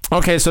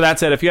 Okay, so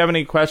that's it. If you have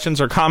any questions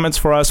or comments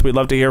for us, we'd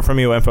love to hear from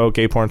you.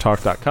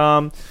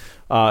 info@gayporntalk.com.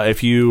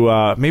 If you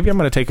maybe I'm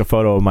going to take a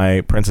photo of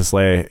my Princess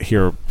Leia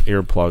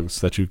earplugs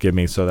that you give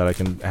me, so that I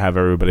can have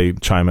everybody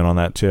chime in on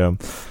that too.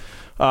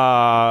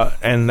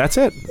 And that's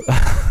it.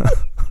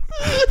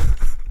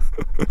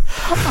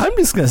 I'm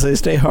just going to say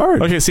stay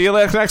hard. Okay, see you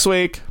next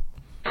week.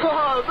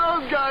 Oh,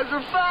 those guys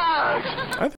are fast.